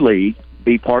G League,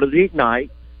 be part of the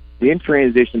Ignite, then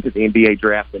transition to the NBA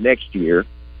draft the next year.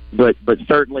 But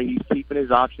certainly he's keeping his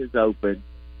options open.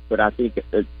 But I think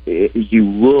as you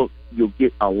look, you'll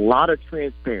get a lot of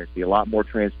transparency, a lot more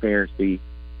transparency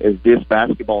as this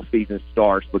basketball season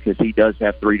starts, because he does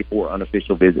have 3 to 4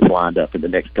 unofficial visits lined up in the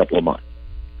next couple of months.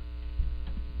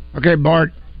 Okay,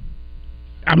 Bart,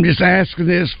 I'm just asking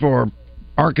this for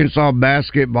Arkansas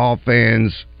basketball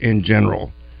fans in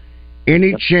general.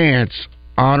 Any chance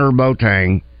Honor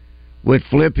Boateng would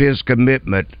flip his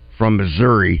commitment from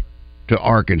Missouri to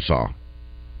Arkansas?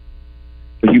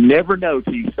 You never know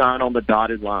till you sign on the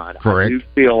dotted line. Correct. I do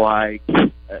feel like,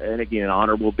 and again,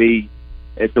 Honor will be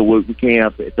at the Wooten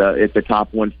camp. It's a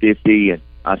top 150, and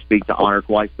I speak to Honor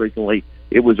quite frequently.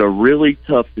 It was a really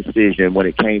tough decision when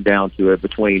it came down to it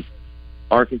between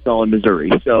Arkansas and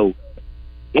Missouri. So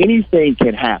anything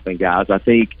can happen, guys. I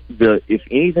think if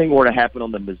anything were to happen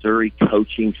on the Missouri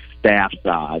coaching staff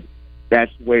side,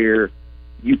 that's where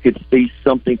you could see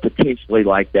something potentially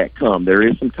like that come. There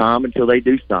is some time until they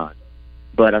do sign.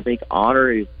 But I think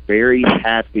Honor is very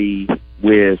happy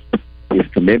with his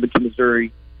commitment to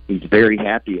Missouri. He's very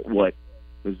happy at what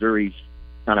Missouri's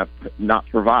kind of not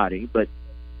providing, but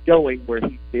going where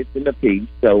he fits in the piece.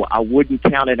 So I wouldn't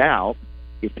count it out.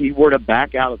 If he were to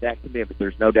back out of that commitment,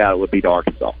 there's no doubt it would be to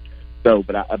Arkansas. So,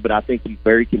 but I think he's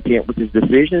very content with his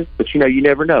decisions. But, you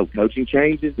never know. Coaching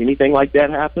changes, anything like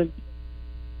that happens.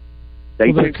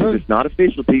 It's not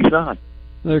official till he's not.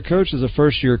 Their coach is a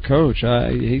first-year coach.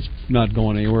 He's not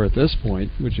going anywhere at this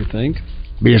point, would you think?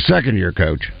 Be a second-year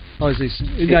coach. Oh, is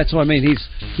he? That's what I mean.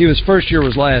 He was first year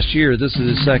was last year. This is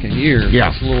his second year.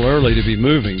 Yeah. It's a little early to be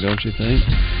moving, don't you think?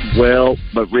 Well,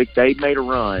 but Rick, they made a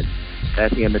run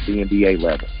at him at the NBA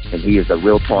level, and he is a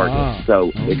real target.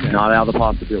 So it's not out of the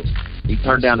possibility. He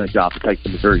turned down a job to take the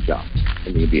Missouri job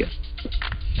in the NBA.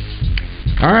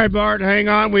 All right, Bart, hang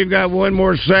on. We've got one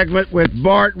more segment with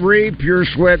Bart Reed, Pure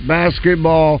Sweat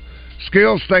Basketball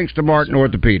Skills, thanks to Martin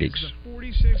Orthopedics. The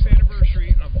 46th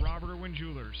anniversary of Robert Irwin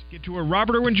Jewelers. Get to a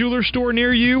Robert Irwin Jewelers store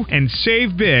near you and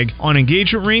save big on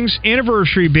engagement rings,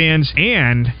 anniversary bands,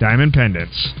 and diamond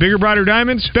pendants. Bigger, brighter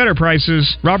diamonds, better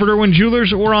prices. Robert Irwin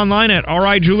Jewelers, or online at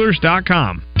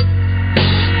rijewelers.com.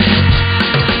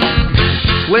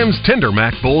 Slim's Tender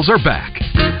Mac Bowls are back.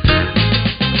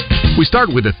 We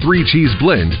start with a 3-cheese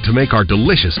blend to make our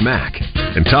delicious mac,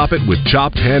 and top it with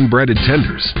chopped hand-breaded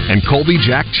tenders and Colby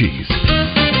Jack cheese.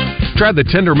 Try the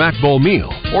Tender Mac Bowl meal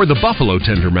or the Buffalo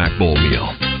Tender Mac Bowl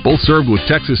meal, both served with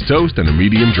Texas toast and a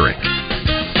medium drink.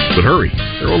 But hurry,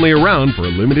 they're only around for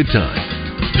a limited time.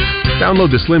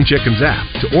 Download the Slim Chickens app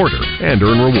to order and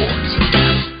earn rewards.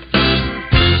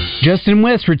 Justin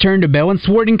West returned to Bell &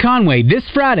 Sword in Conway this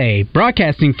Friday,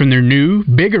 broadcasting from their new,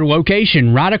 bigger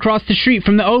location right across the street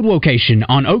from the old location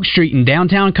on Oak Street in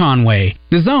downtown Conway.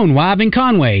 The Zone live in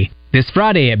Conway this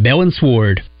Friday at Bell &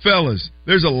 Sword. Fellas,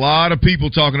 there's a lot of people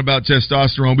talking about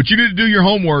testosterone, but you need to do your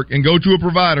homework and go to a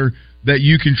provider that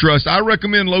you can trust. I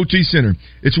recommend Low T Center.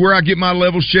 It's where I get my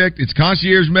levels checked. It's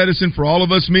concierge medicine for all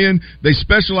of us men. They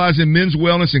specialize in men's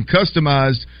wellness and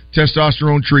customized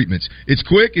testosterone treatments. It's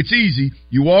quick, it's easy.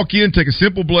 You walk in, take a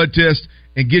simple blood test,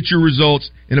 and get your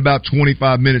results in about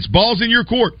 25 minutes. Ball's in your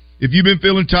court. If you've been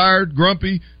feeling tired,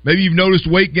 grumpy, maybe you've noticed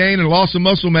weight gain and loss of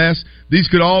muscle mass, these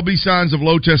could all be signs of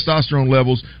low testosterone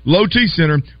levels. Low T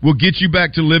Center will get you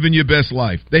back to living your best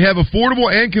life. They have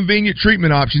affordable and convenient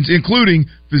treatment options, including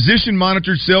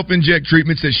physician-monitored self-inject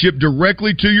treatments that ship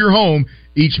directly to your home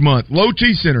each month. Low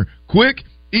T Center, quick,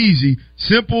 easy,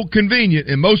 simple, convenient,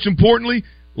 and most importantly,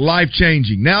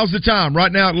 life-changing. Now's the time.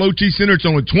 Right now at Low T Center, it's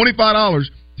only $25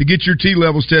 to get your T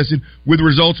levels tested with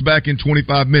results back in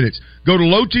 25 minutes. Go to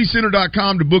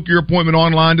lowtcenter.com to book your appointment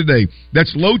online today.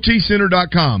 That's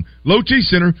lowtcenter.com. Low T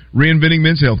Center, reinventing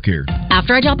men's healthcare.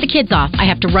 After I drop the kids off, I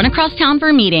have to run across town for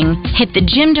a meeting, hit the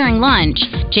gym during lunch.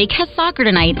 Jake has soccer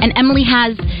tonight, and Emily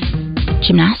has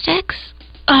gymnastics?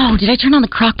 Oh, did I turn on the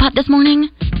crock pot this morning?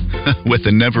 With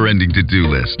a never-ending to-do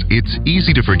list, it's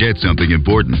easy to forget something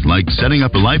important, like setting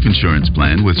up a life insurance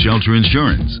plan with Shelter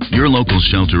Insurance. Your local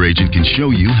Shelter agent can show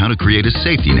you how to create a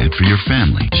safety net for your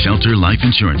family. Shelter Life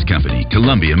Insurance Company,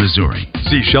 Columbia, Missouri.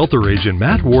 See Shelter agent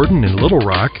Matt Warden in Little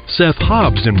Rock, Seth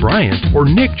Hobbs in Bryant, or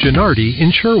Nick Gennardi in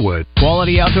Sherwood.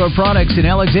 Quality Outdoor Products in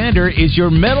Alexander is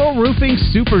your metal roofing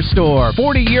superstore.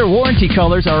 40-year warranty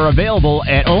colors are available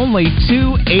at only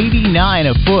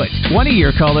 $289 a foot.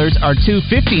 20-year colors are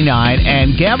 $259,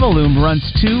 and Gavaloom runs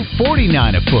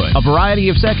 $249 a foot. A variety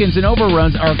of seconds and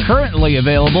overruns are currently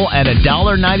available at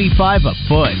 $1.95 a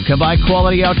foot. Come by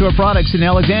Quality Outdoor Products in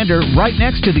Alexander, right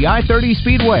next to the I-30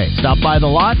 Speedway. Stop by the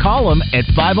lot, call them at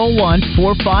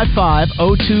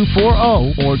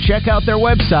 501-455-0240, or check out their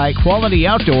website,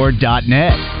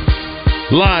 qualityoutdoor.net.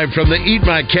 Live from the Eat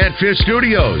My Catfish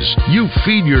studios, you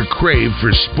feed your crave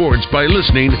for sports by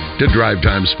listening to Drive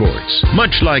Time Sports.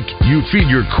 Much like you feed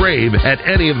your crave at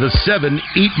any of the 7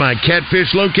 Eat My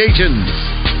Catfish locations.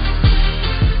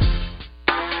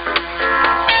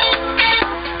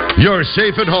 You're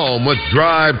safe at home with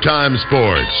Drive Time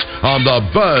Sports on the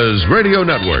Buzz Radio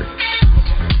Network.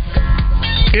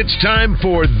 It's time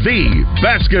for the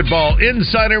Basketball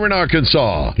Insider in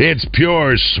Arkansas. It's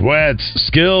pure sweats,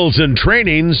 skills, and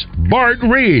trainings. Bart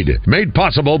Reed, made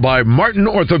possible by Martin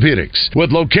Orthopedics,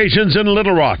 with locations in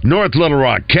Little Rock, North Little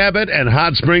Rock, Cabot, and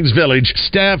Hot Springs Village,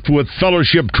 staffed with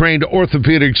fellowship-trained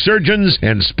orthopedic surgeons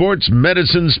and sports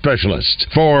medicine specialists.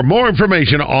 For more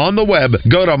information on the web,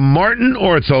 go to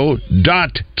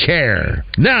martinortho.care.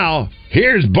 Now,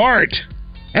 here's Bart.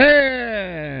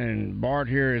 And Bart,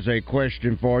 here is a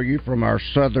question for you from our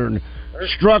Southern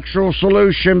Structural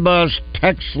Solution Bus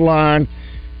text line.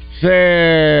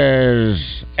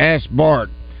 Says, ask Bart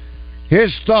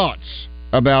his thoughts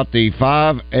about the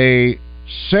 5A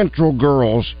Central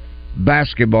Girls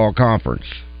Basketball Conference.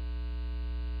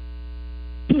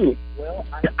 Well,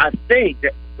 I think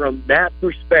that from that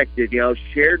perspective,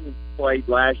 Sheridan played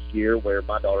last year where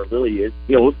my daughter Lily is.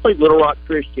 We played Little Rock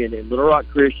Christian, and Little Rock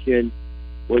Christian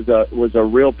was a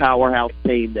real powerhouse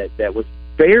team that was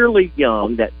fairly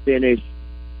young, that finished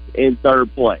in third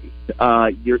place.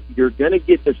 You're going to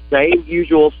get the same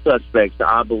usual suspects,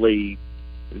 I believe,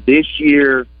 this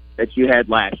year that you had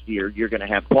last year. You're going to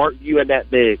have Parkview in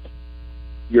that mix.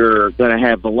 You're going to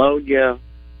have Bologna.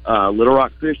 Little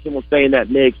Rock Christian will stay in that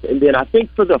mix. And then I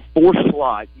think for the fourth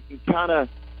slot, you can kind of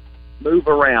move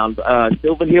around.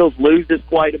 Sylvan Hills loses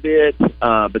quite a bit,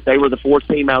 but they were the fourth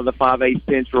team out of the 5A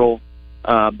Central.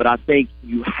 But I think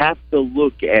you have to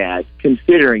look at,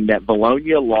 considering that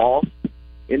Bologna lost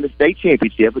in the state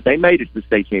championship, but they made it to the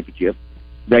state championship.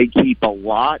 They keep a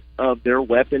lot of their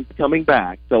weapons coming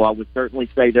back, so I would certainly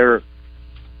say they're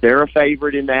a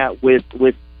favorite in that, with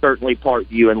certainly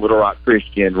Parkview and Little Rock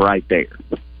Christian right there.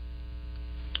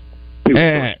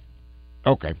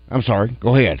 Okay, I'm sorry.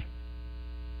 Go ahead.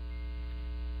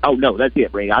 Oh no, that's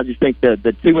it, Ray. I just think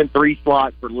the 2 and 3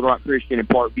 slot for Little Rock Christian and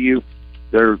Parkview,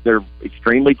 they're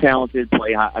extremely talented.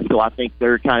 So I think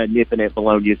they're kind of nipping at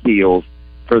Bologna's heels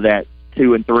for that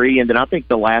 2 and 3, and then I think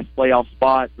the last playoff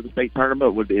spot for the state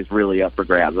tournament is really up for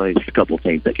grabs. I think there's a couple of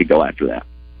teams that could go after that.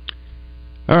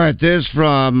 All right, this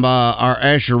from our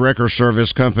Asher Record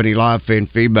Service Company live fan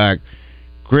feedback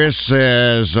Chris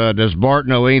says, does Bart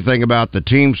know anything about the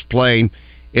teams playing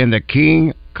in the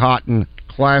King Cotton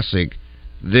Classic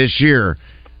this year?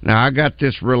 Now, I got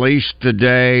this released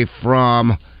today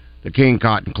from the King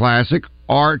Cotton Classic.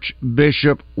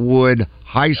 Archbishop Wood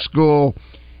High School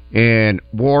in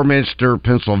Warminster,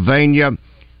 Pennsylvania.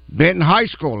 Benton High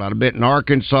School out of Benton,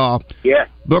 Arkansas. Yeah.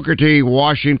 Booker T.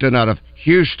 Washington out of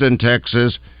Houston,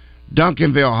 Texas.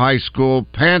 Duncanville High School.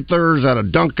 Panthers out of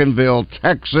Duncanville,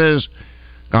 Texas.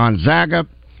 Gonzaga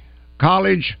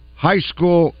College High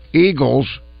School Eagles,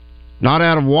 not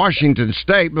out of Washington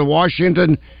State, but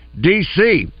Washington,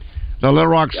 D.C. The Little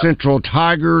Rock Central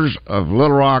Tigers of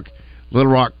Little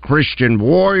Rock Christian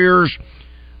Warriors.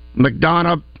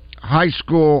 McDonough High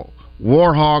School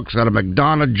Warhawks out of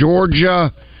McDonough,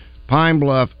 Georgia. Pine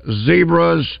Bluff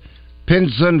Zebras.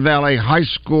 Pinson Valley High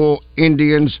School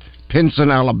Indians,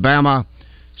 Pinson, Alabama.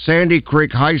 Sandy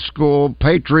Creek High School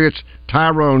Patriots,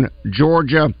 Tyrone,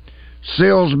 Georgia.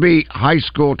 Silsbee High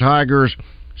School Tigers,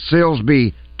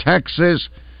 Silsbee, Texas.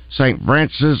 St.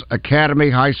 Francis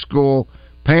Academy High School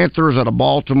Panthers out of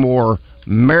Baltimore,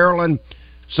 Maryland.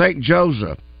 St.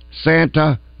 Joseph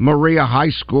Santa Maria High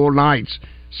School Knights,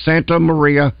 Santa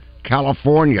Maria,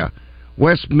 California.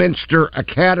 Westminster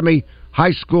Academy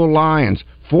High School Lions,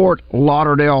 Fort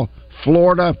Lauderdale,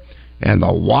 Florida. And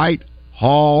the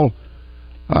Whitehall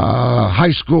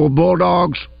High School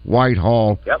Bulldogs,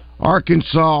 Whitehall,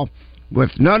 Arkansas,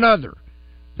 with none other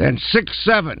than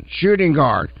 6'7" shooting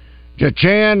guard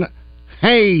Jachan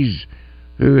Hayes,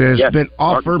 who has been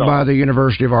offered by the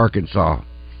University of Arkansas.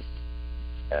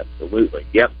 Absolutely.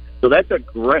 Yep. So that's a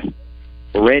great.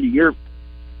 Well, Randy,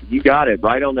 you got it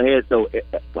right on the head. So,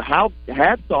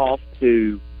 hats off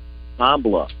to Pine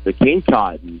Bluff, the King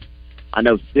Cotton. I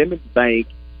know Simmons Bank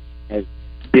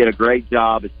did a great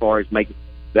job as far as making.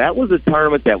 That was a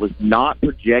tournament that was not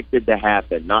projected to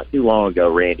happen not too long ago,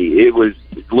 Randy. It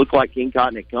looked like King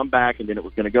Cotton had come back and then it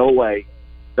was going to go away.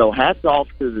 So hats off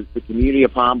to the community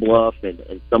of Pine Bluff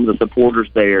and some of the supporters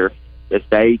there that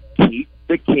they keep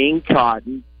the King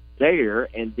Cotton there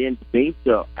and then seem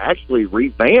to actually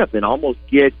revamp and almost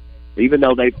get, even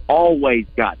though they've always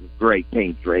gotten great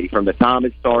teams, Randy, from the time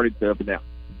it started to now.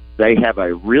 They have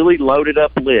a really loaded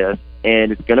up list,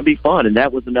 and it's going to be fun. And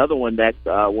that was another one that,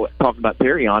 talking about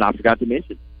Terry on, I forgot to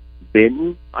mention.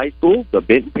 Benton High School, the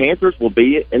Benton Panthers will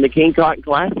be in the King Cotton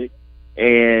Classic,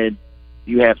 and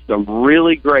you have some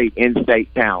really great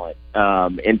in-state talent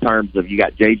in terms of, you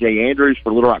got J.J. Andrews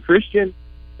for Little Rock Christian.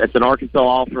 That's an Arkansas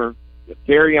offer.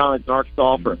 Terry on, it's an Arkansas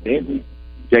offer at Benton.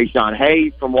 Ja'Shawn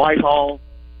Hayes from Whitehall.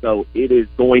 So it is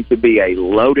going to be a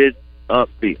loaded up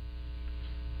field.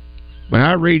 When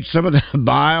I read some of the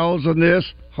bios on this,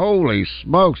 holy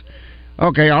smokes.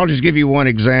 Okay, I'll just give you one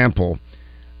example.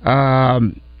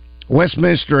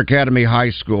 Westminster Academy High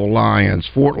School Lions,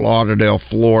 Fort Lauderdale,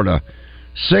 Florida.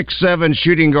 6'7"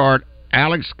 shooting guard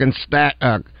Alex Constanga.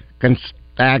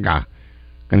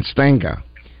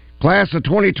 Class of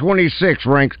 2026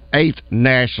 ranked 8th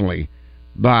nationally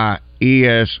by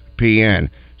ESPN.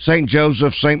 St.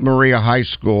 Joseph St. Maria High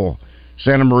School,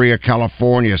 Santa Maria,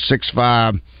 California.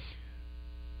 6'5".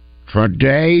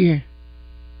 Today,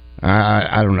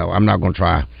 I don't know. I'm not going to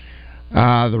try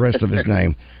the rest of his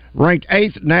name. Ranked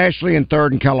 8th nationally and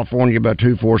 3rd in California by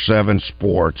 247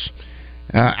 Sports.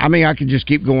 I could just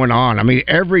keep going on.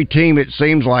 Every team, it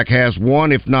seems like, has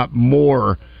one, if not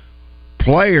more,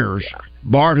 players,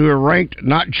 Bart, who are ranked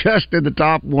not just in the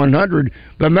top 100,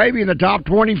 but maybe in the top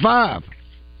 25.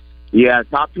 Yeah,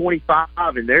 top 25,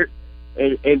 and they're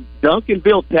in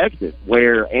Duncanville, Texas,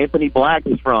 where Anthony Black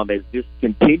is from, has just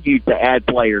continued to add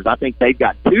players. I think they've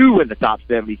got 2 in the top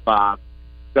 75.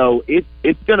 So it's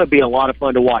going to be a lot of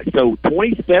fun to watch. So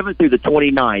 27th through the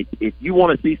 29th, if you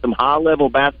want to see some high-level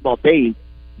basketball teams,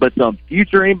 but some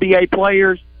future NBA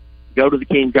players, go to the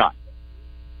King Cotton.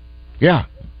 Yeah.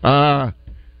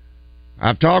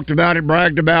 I've talked about it,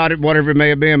 bragged about it, whatever it may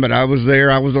have been, but I was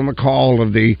there. I was on the call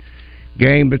of the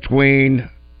game between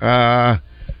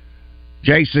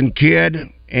Jason Kidd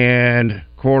and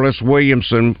Corliss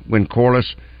Williamson when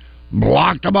Corliss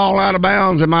blocked the ball out of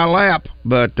bounds in my lap.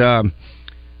 But that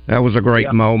was a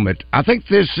great moment. I think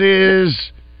this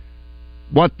is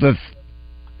the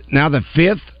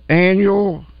 5th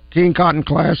annual King Cotton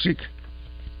Classic.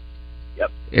 Yep.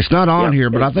 It's not on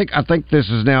here, but I think this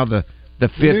is now the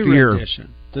 5th year.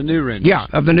 Edition. The new rendition. Yeah,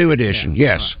 of the new edition.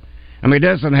 Yes. Right. It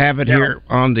doesn't have it here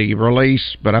on the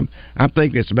release, but I'm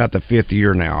thinking it's about the 5th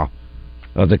year now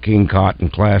of the King Cotton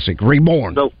Classic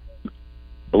reborn. So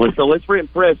let's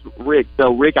reimpress Rick.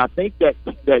 So Rick, I think that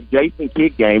Jason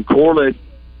Kidd game, Corliss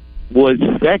was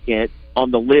 2nd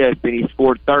on the list, and he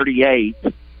scored 38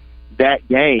 that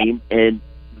game. And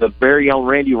the very own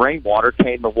Randy Rainwater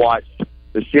came and watched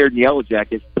the Sheridan Yellow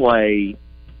Jackets play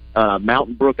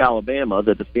Mountain Brook, Alabama,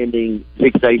 the defending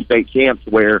 6A state champs,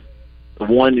 where the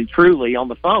one and truly on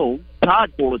the phone,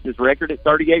 Todd pulled us his record at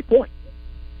 38 points.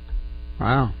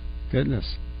 Wow. Goodness.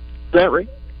 Is that right?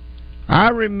 I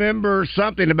remember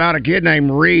something about a kid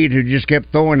named Reed who just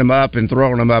kept throwing them up and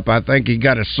throwing them up. I think he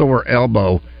got a sore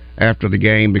elbow after the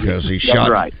game because he shot.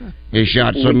 Right. He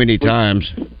shot so many times.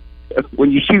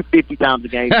 When you shoot 50 times a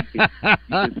game, you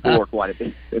can score quite a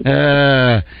bit.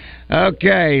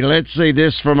 Okay, let's see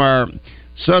this from our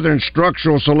Southern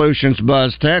Structural Solutions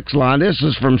Buzz text line. This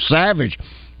is from Savage.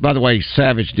 By the way,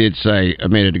 Savage did say a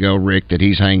minute ago, Rick, that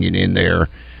he's hanging in there.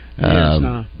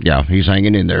 Yeah, he's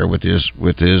hanging in there with his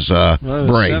Braves.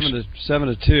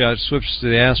 7-2. I switched to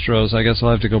the Astros. I guess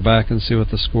I'll have to go back and see what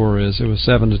the score is. It was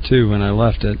 7-2 when I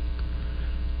left it,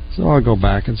 so I'll go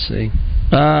back and see.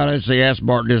 Let's see. Ask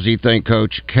Bart, does he think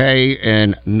Coach K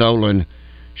and Nolan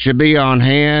should be on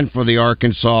hand for the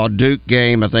Arkansas Duke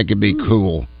game? I think it'd be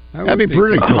cool. That'd be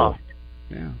pretty cool.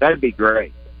 Yeah, that'd be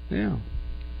great. Yeah.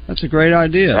 That's a great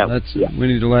idea. We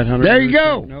need to let Hunter. There you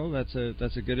go. No, that's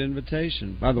a good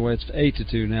invitation. By the way, it's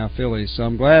 8-2 now, Phillies. So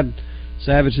I'm glad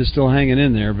Savage is still hanging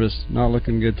in there, but it's not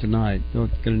looking good tonight. They're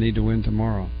going to need to win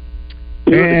tomorrow.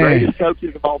 Two of the greatest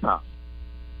coaches of all time.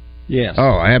 Yes.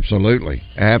 Oh, absolutely,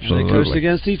 absolutely. And they coached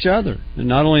against each other, and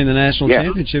not only in the national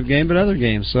championship game, but other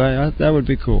games. So that would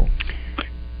be cool.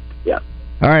 Yeah.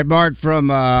 All right, Bart,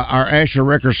 from our Asher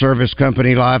Record Service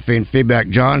Company live feed feedback,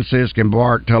 John Sisk and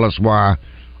Bart tell us why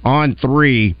On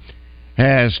 3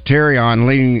 has Terry on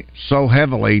leaning so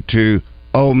heavily to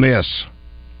Ole Miss.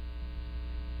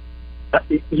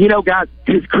 You know, guys,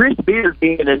 because Chris Beard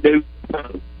being a new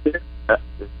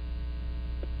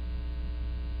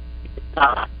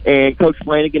and Coach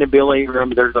Flanagan and Bill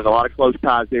Ingram, there's a lot of close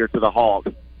ties there to the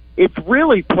Hawks. It's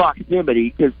really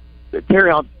proximity because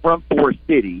Terry on's from Forest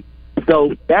City,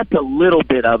 so that's a little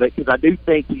bit of it because I do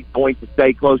think he's going to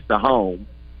stay close to home.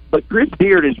 But Chris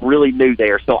Beard is really new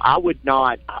there, so I would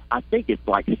not. I think it's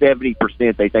like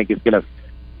 70% they think it's going to.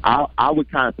 I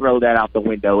would kind of throw that out the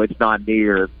window. It's not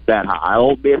near that high.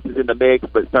 Ole Miss is in the mix,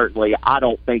 but certainly I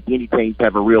don't think any teams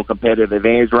have a real competitive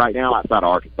advantage right now outside of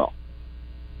Arkansas.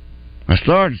 I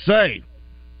started to say,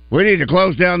 we need to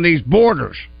close down these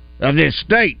borders of this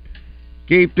state.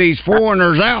 Keep these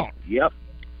foreigners out. Yep.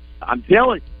 I'm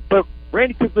telling you. But,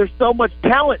 Randy, because there's so much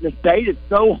talent in the state, it's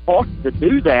so hard to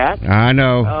do that. I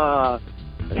know.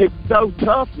 It's so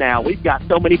tough now. We've got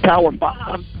so many Power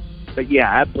Fives. But, yeah,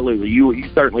 absolutely. You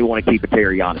certainly want to keep a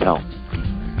Terry on at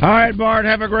home. All right, Bart,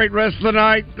 have a great rest of the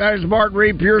night. That is Bart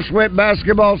Reed, Pure Sweat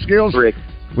Basketball Skills. Rick.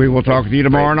 We will talk to you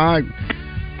tomorrow night.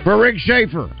 For Rick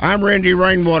Shaeffer, I'm Randy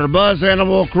Rainwater. Buzz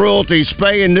Animal Cruelty,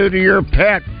 spay and neuter your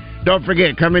pet. Don't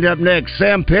forget, coming up next,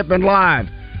 Sam Pittman live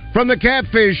from the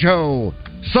Catfish Hole.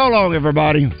 So long,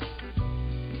 everybody.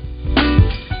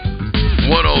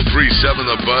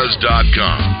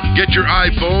 1037thebuzz.com. Get your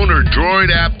iPhone or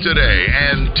Droid app today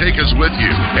and take us with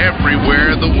you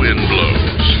everywhere the wind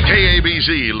blows.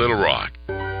 KABZ Little Rock.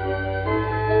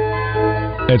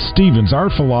 At Stevens, our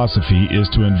philosophy is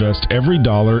to invest every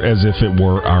dollar as if it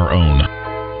were our own,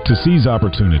 to seize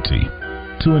opportunity,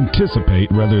 to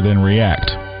anticipate rather than react,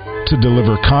 to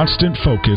deliver constant focus